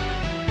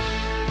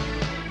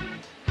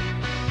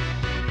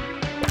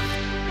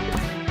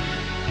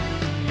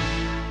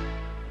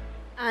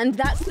 And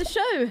that's the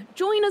show.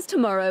 Join us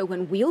tomorrow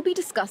when we'll be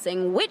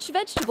discussing which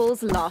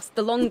vegetables last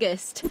the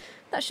longest.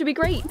 That should be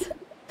great.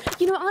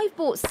 You know, I've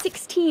bought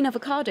 16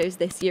 avocados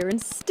this year and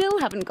still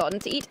haven't gotten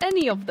to eat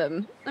any of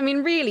them. I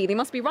mean, really, they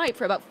must be ripe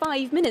for about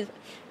 5 minutes.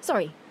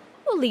 Sorry,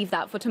 we'll leave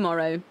that for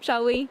tomorrow,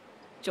 shall we?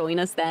 Join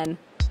us then.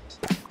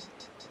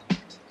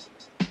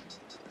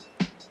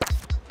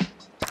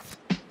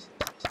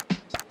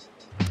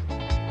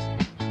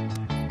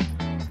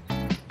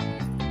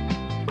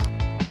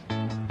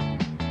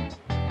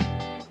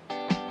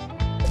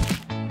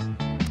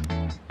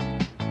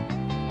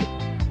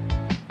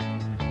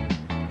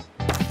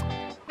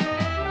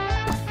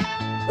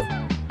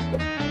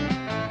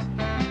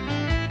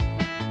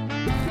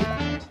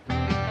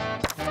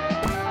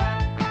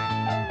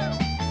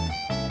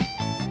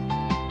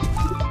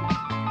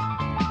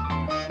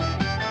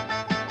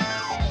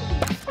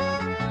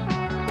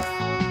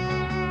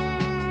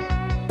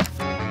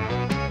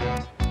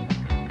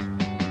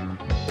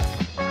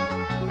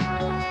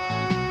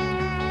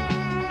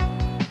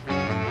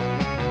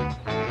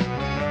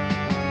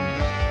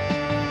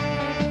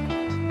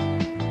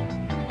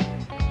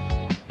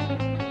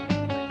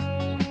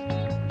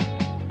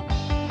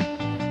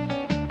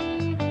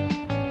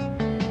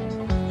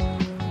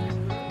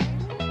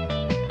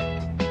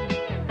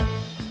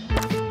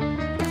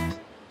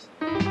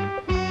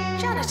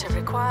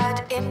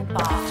 Required in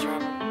bathroom.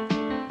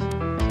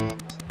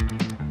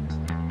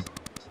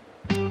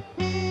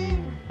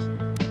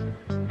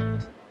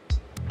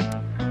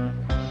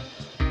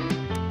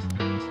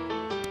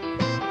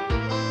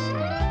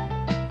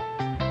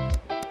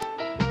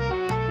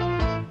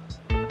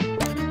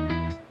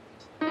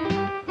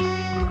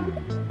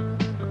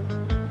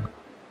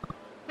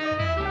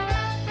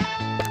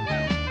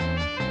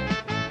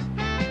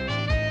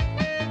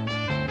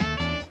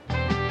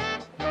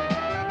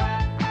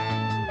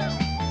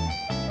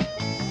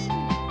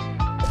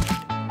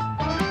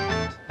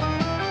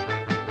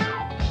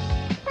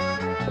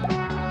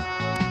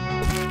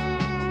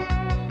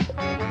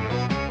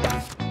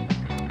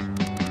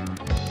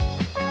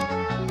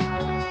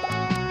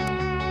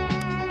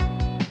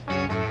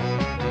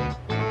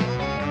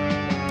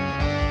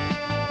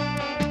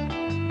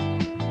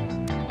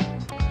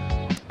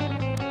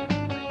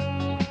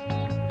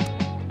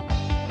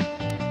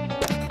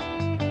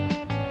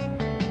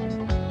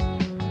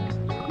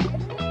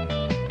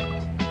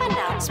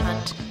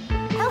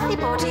 Healthy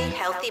body,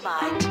 healthy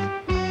mind.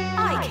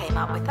 I came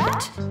up with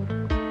that.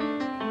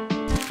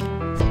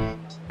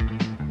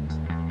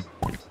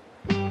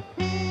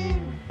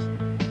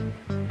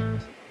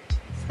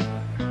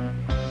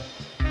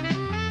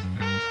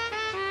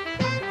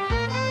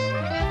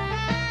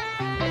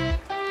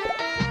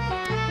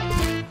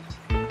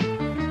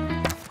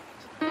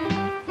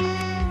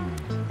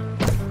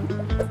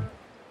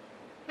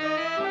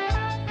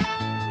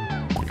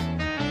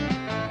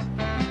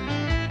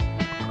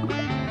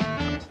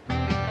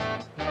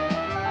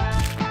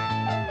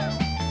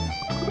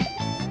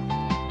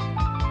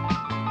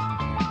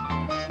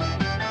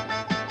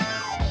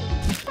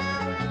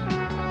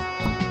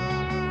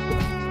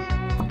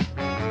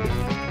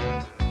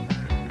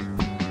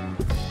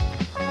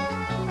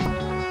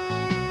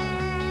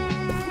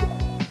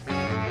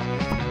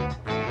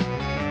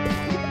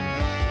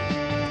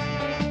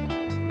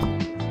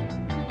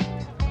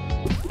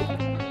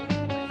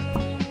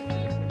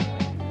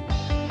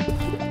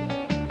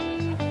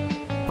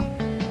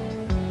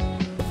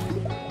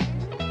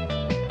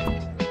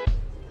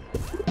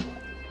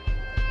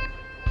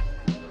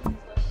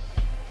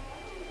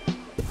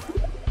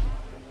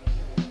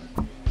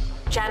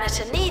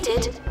 Janitor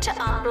needed to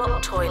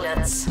unblock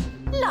toilets.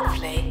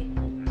 Lovely.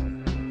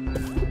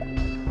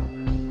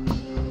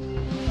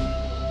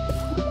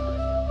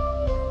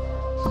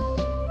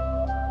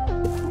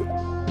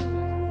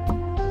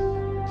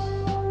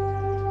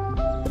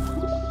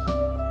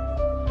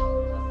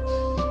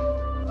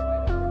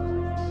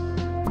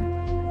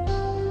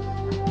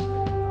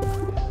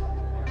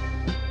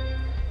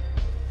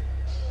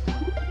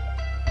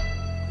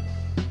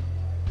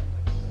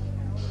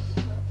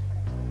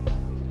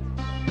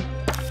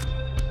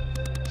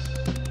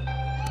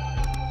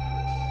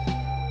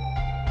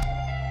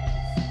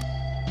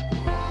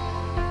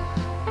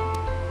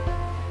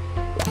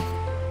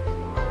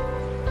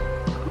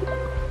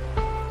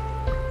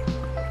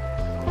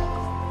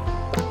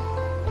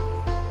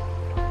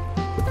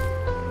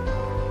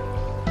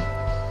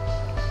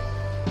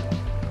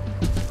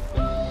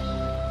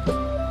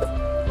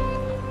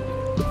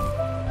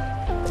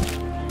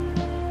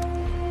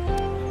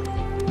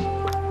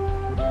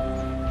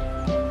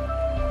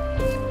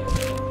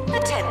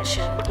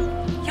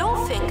 Attention,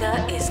 your finger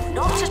is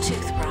not a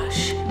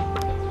toothbrush.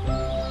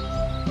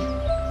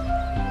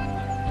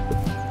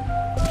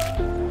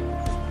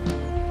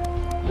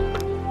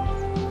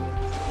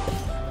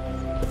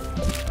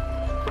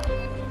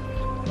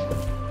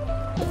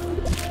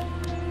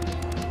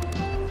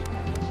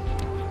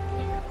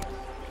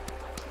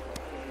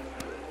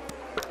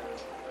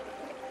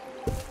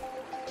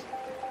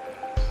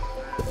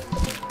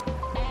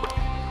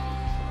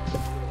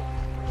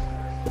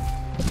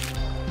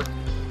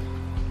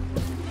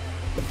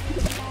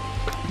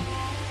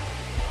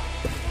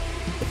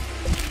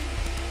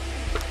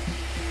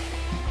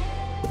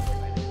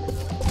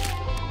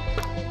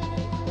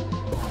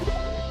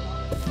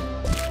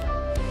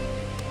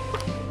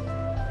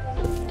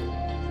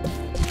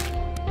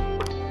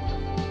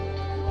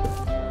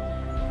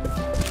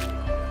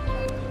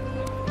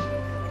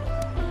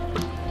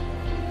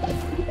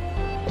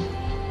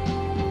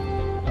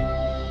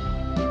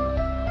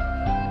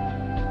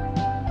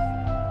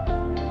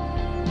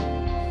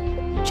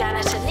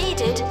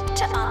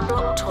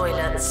 unblock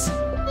toilets.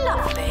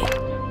 Lovely.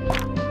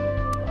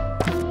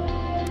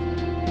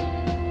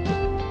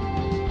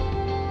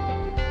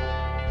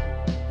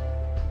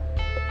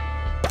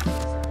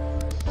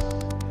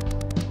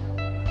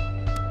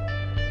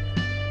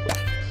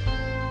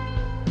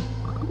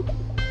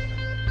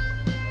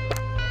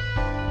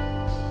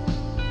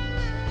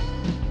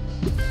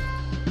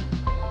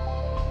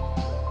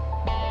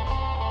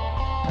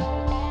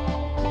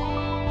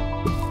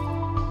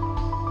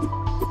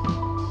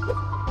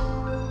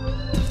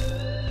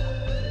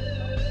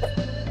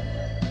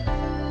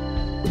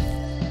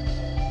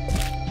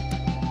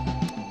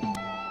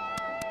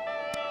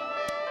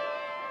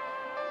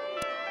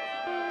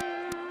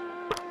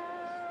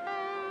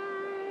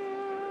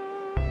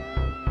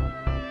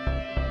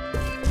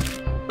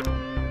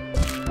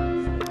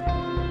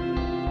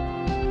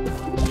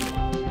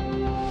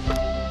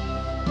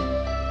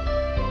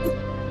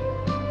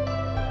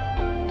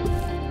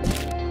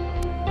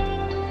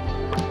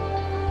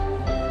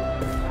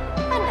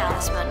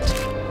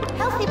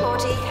 Healthy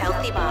body,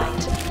 healthy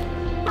mind.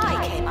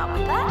 I came up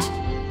with that.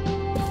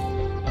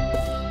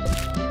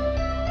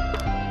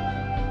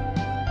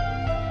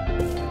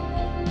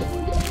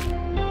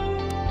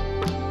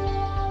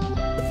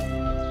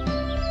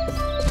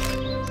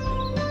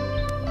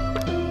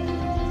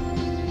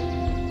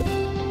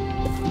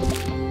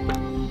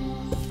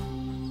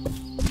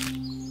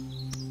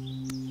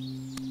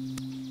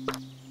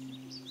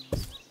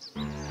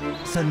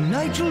 Sir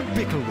Nigel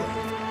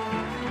Bickleworth.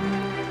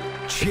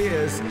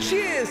 Cheers!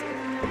 Cheers!